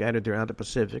islands scattered throughout the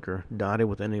Pacific are dotted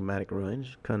with enigmatic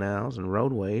ruins, canals, and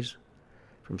roadways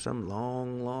from some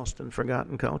long-lost and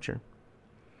forgotten culture.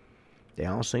 They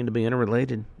all seem to be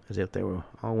interrelated, as if they were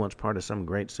all once part of some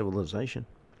great civilization.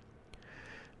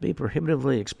 It'd be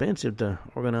prohibitively expensive to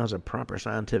organize a proper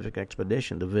scientific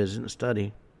expedition to visit and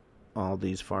study all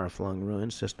these far-flung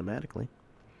ruins systematically.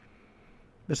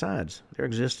 Besides, their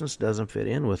existence doesn't fit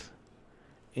in with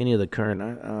any of the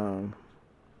current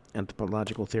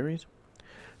anthropological theories.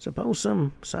 Suppose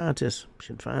some scientists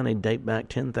should finally date back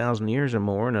 10,000 years or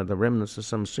more and are the remnants of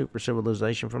some super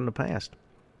civilization from the past.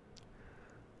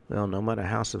 Well, no matter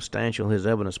how substantial his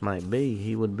evidence might be,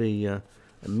 he would be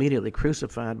immediately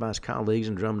crucified by his colleagues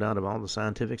and drummed out of all the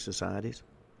scientific societies.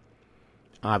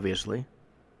 Obviously,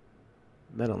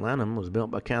 Betalanum was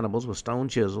built by cannibals with stone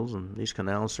chisels, and these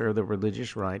canals serve the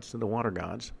religious rites of the water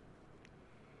gods.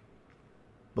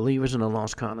 Believers in the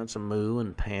lost continents of Mu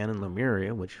and Pan and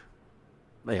Lemuria, which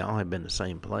they all have been the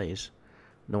same place,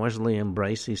 noisily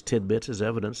embrace these tidbits as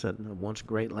evidence that a once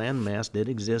great landmass did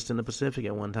exist in the Pacific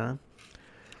at one time.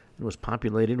 It was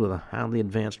populated with a highly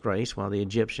advanced race, while the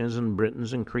Egyptians and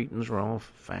Britons and Cretans were all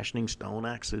fashioning stone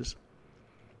axes.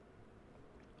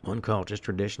 One cultist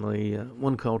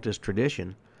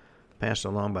tradition passed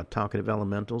along by talkative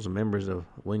elementals and members of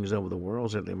Wings Over the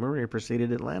Worlds that Lemuria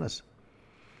preceded Atlantis.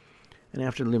 And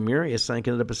after Lemuria sank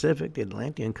into the Pacific, the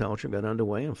Atlantean culture got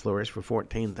underway and flourished for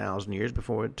 14,000 years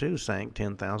before it too sank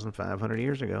 10,500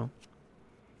 years ago.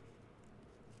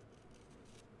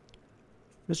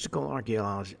 Mystical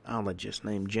archaeologist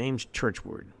named James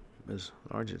Churchward is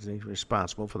largely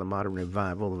responsible for the modern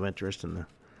revival of interest in the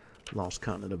lost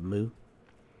continent of Mu.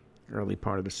 Early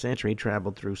part of the century, he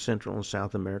traveled through Central and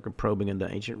South America, probing into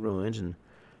ancient ruins and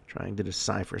trying to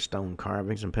decipher stone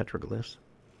carvings and petroglyphs.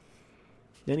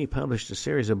 Then he published a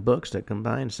series of books that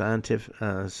combined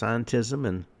scientism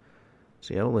and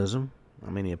Scientism.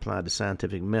 He applied the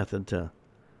scientific method to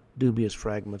dubious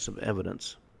fragments of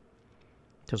evidence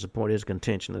to support his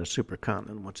contention that a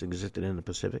supercontinent once existed in the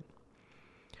Pacific.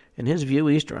 In his view,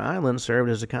 Easter Island served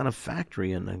as a kind of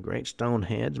factory, and the great stone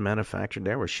heads manufactured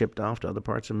there were shipped off to other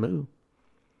parts of Mu.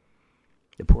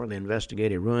 The poorly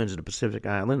investigated ruins of the Pacific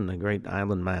Island and the Great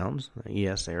Island Mounds.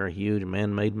 Yes, there are huge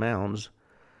man-made mounds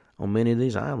on many of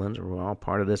these islands, were all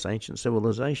part of this ancient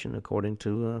civilization, according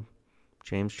to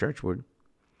James Churchward.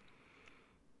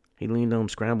 He leaned on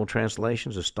scrambled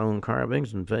translations of stone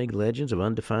carvings and vague legends of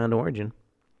undefined origin.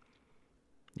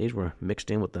 These were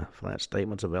mixed in with the flat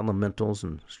statements of elementals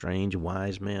and strange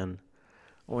wise men,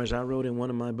 or as I wrote in one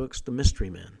of my books, the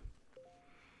mystery men.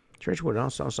 Churchward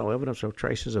also saw evidence of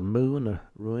traces of Mu in the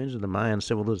ruins of the Mayan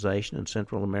civilization in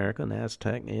Central America and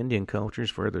Aztec and Indian cultures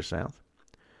further south.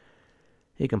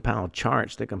 He compiled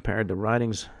charts that compared the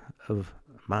writings of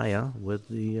Maya with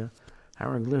the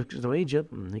hieroglyphics of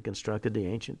Egypt, and he reconstructed the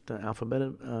ancient alphabet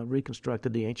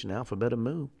of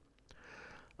Mu.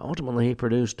 Ultimately, he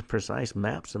produced precise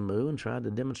maps of Mu and tried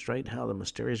to demonstrate how the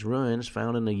mysterious ruins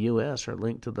found in the U.S. are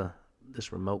linked to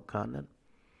this remote continent.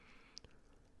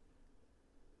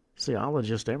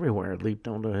 Theologists everywhere leaped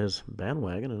onto his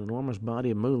bandwagon. An enormous body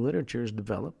of Mu literature is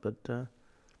developed, but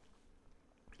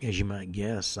as you might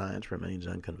guess, science remains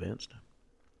unconvinced.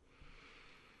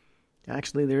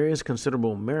 Actually, there is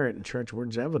considerable merit in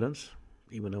Churchward's evidence,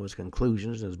 even though his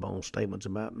conclusions and his bold statements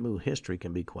about Mu history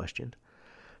can be questioned.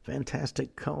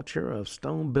 Fantastic culture of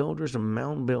stone builders and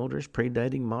mound builders,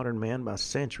 predating modern man by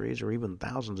centuries or even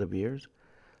thousands of years,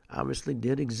 obviously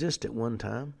did exist at one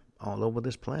time all over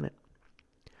this planet.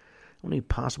 Only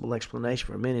possible explanation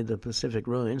for many of the Pacific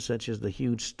ruins, such as the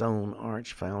huge stone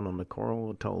arch found on the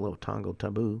coral atoll of Tonga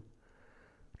Tabu,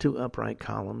 2 upright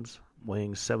columns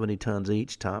weighing 70 tons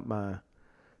each, topped by a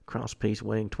crosspiece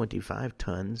weighing 25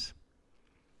 tons,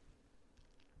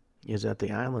 is that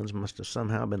the islands must have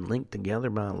somehow been linked together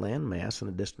by a landmass in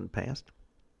the distant past.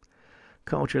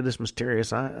 Culture of this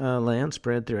mysterious land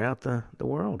spread throughout the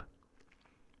world,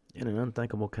 and an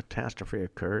unthinkable catastrophe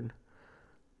occurred.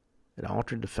 It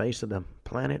altered the face of the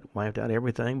planet, wiped out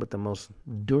everything but the most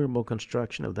durable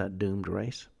construction of that doomed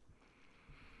race.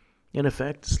 In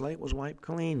effect, the slate was wiped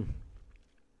clean.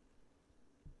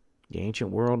 The ancient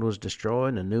world was destroyed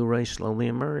and a new race slowly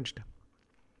emerged.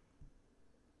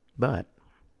 But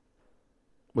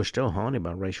we're still haunted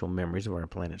by racial memories of our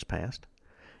planet's past.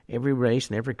 Every race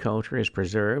and every culture has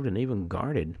preserved and even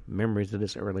guarded memories of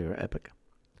this earlier epoch.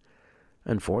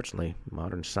 Unfortunately,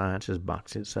 modern science has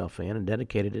boxed itself in and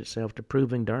dedicated itself to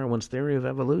proving Darwin's theory of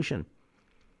evolution.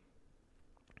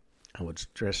 I would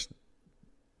stress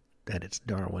that it's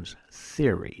Darwin's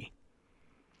theory.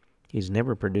 He's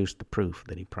never produced the proof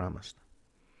that he promised.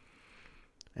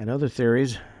 And other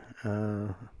theories,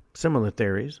 similar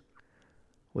theories,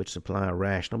 which supply a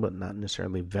rational but not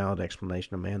necessarily valid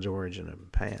explanation of man's origin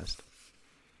and past.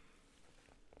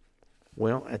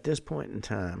 Well, at this point in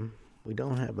time, we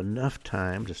don't have enough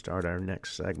time to start our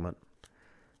next segment,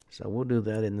 so we'll do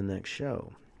that in the next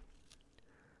show.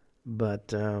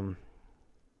 But I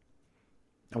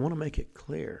want to make it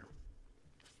clear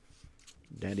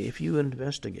that if you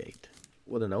investigate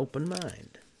with an open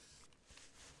mind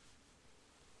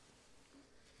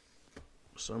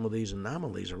some of these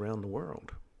anomalies around the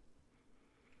world,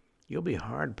 you'll be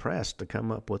hard-pressed to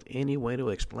come up with any way to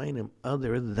explain them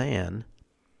other than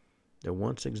there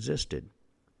once existed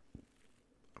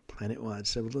a planet-wide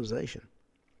civilization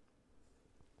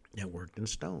that worked in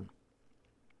stone.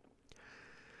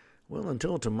 Well,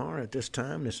 until tomorrow at this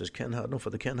time, this is Ken Hudnall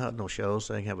for the Ken Hudnall Show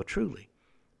saying have a truly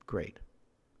great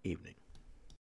evening.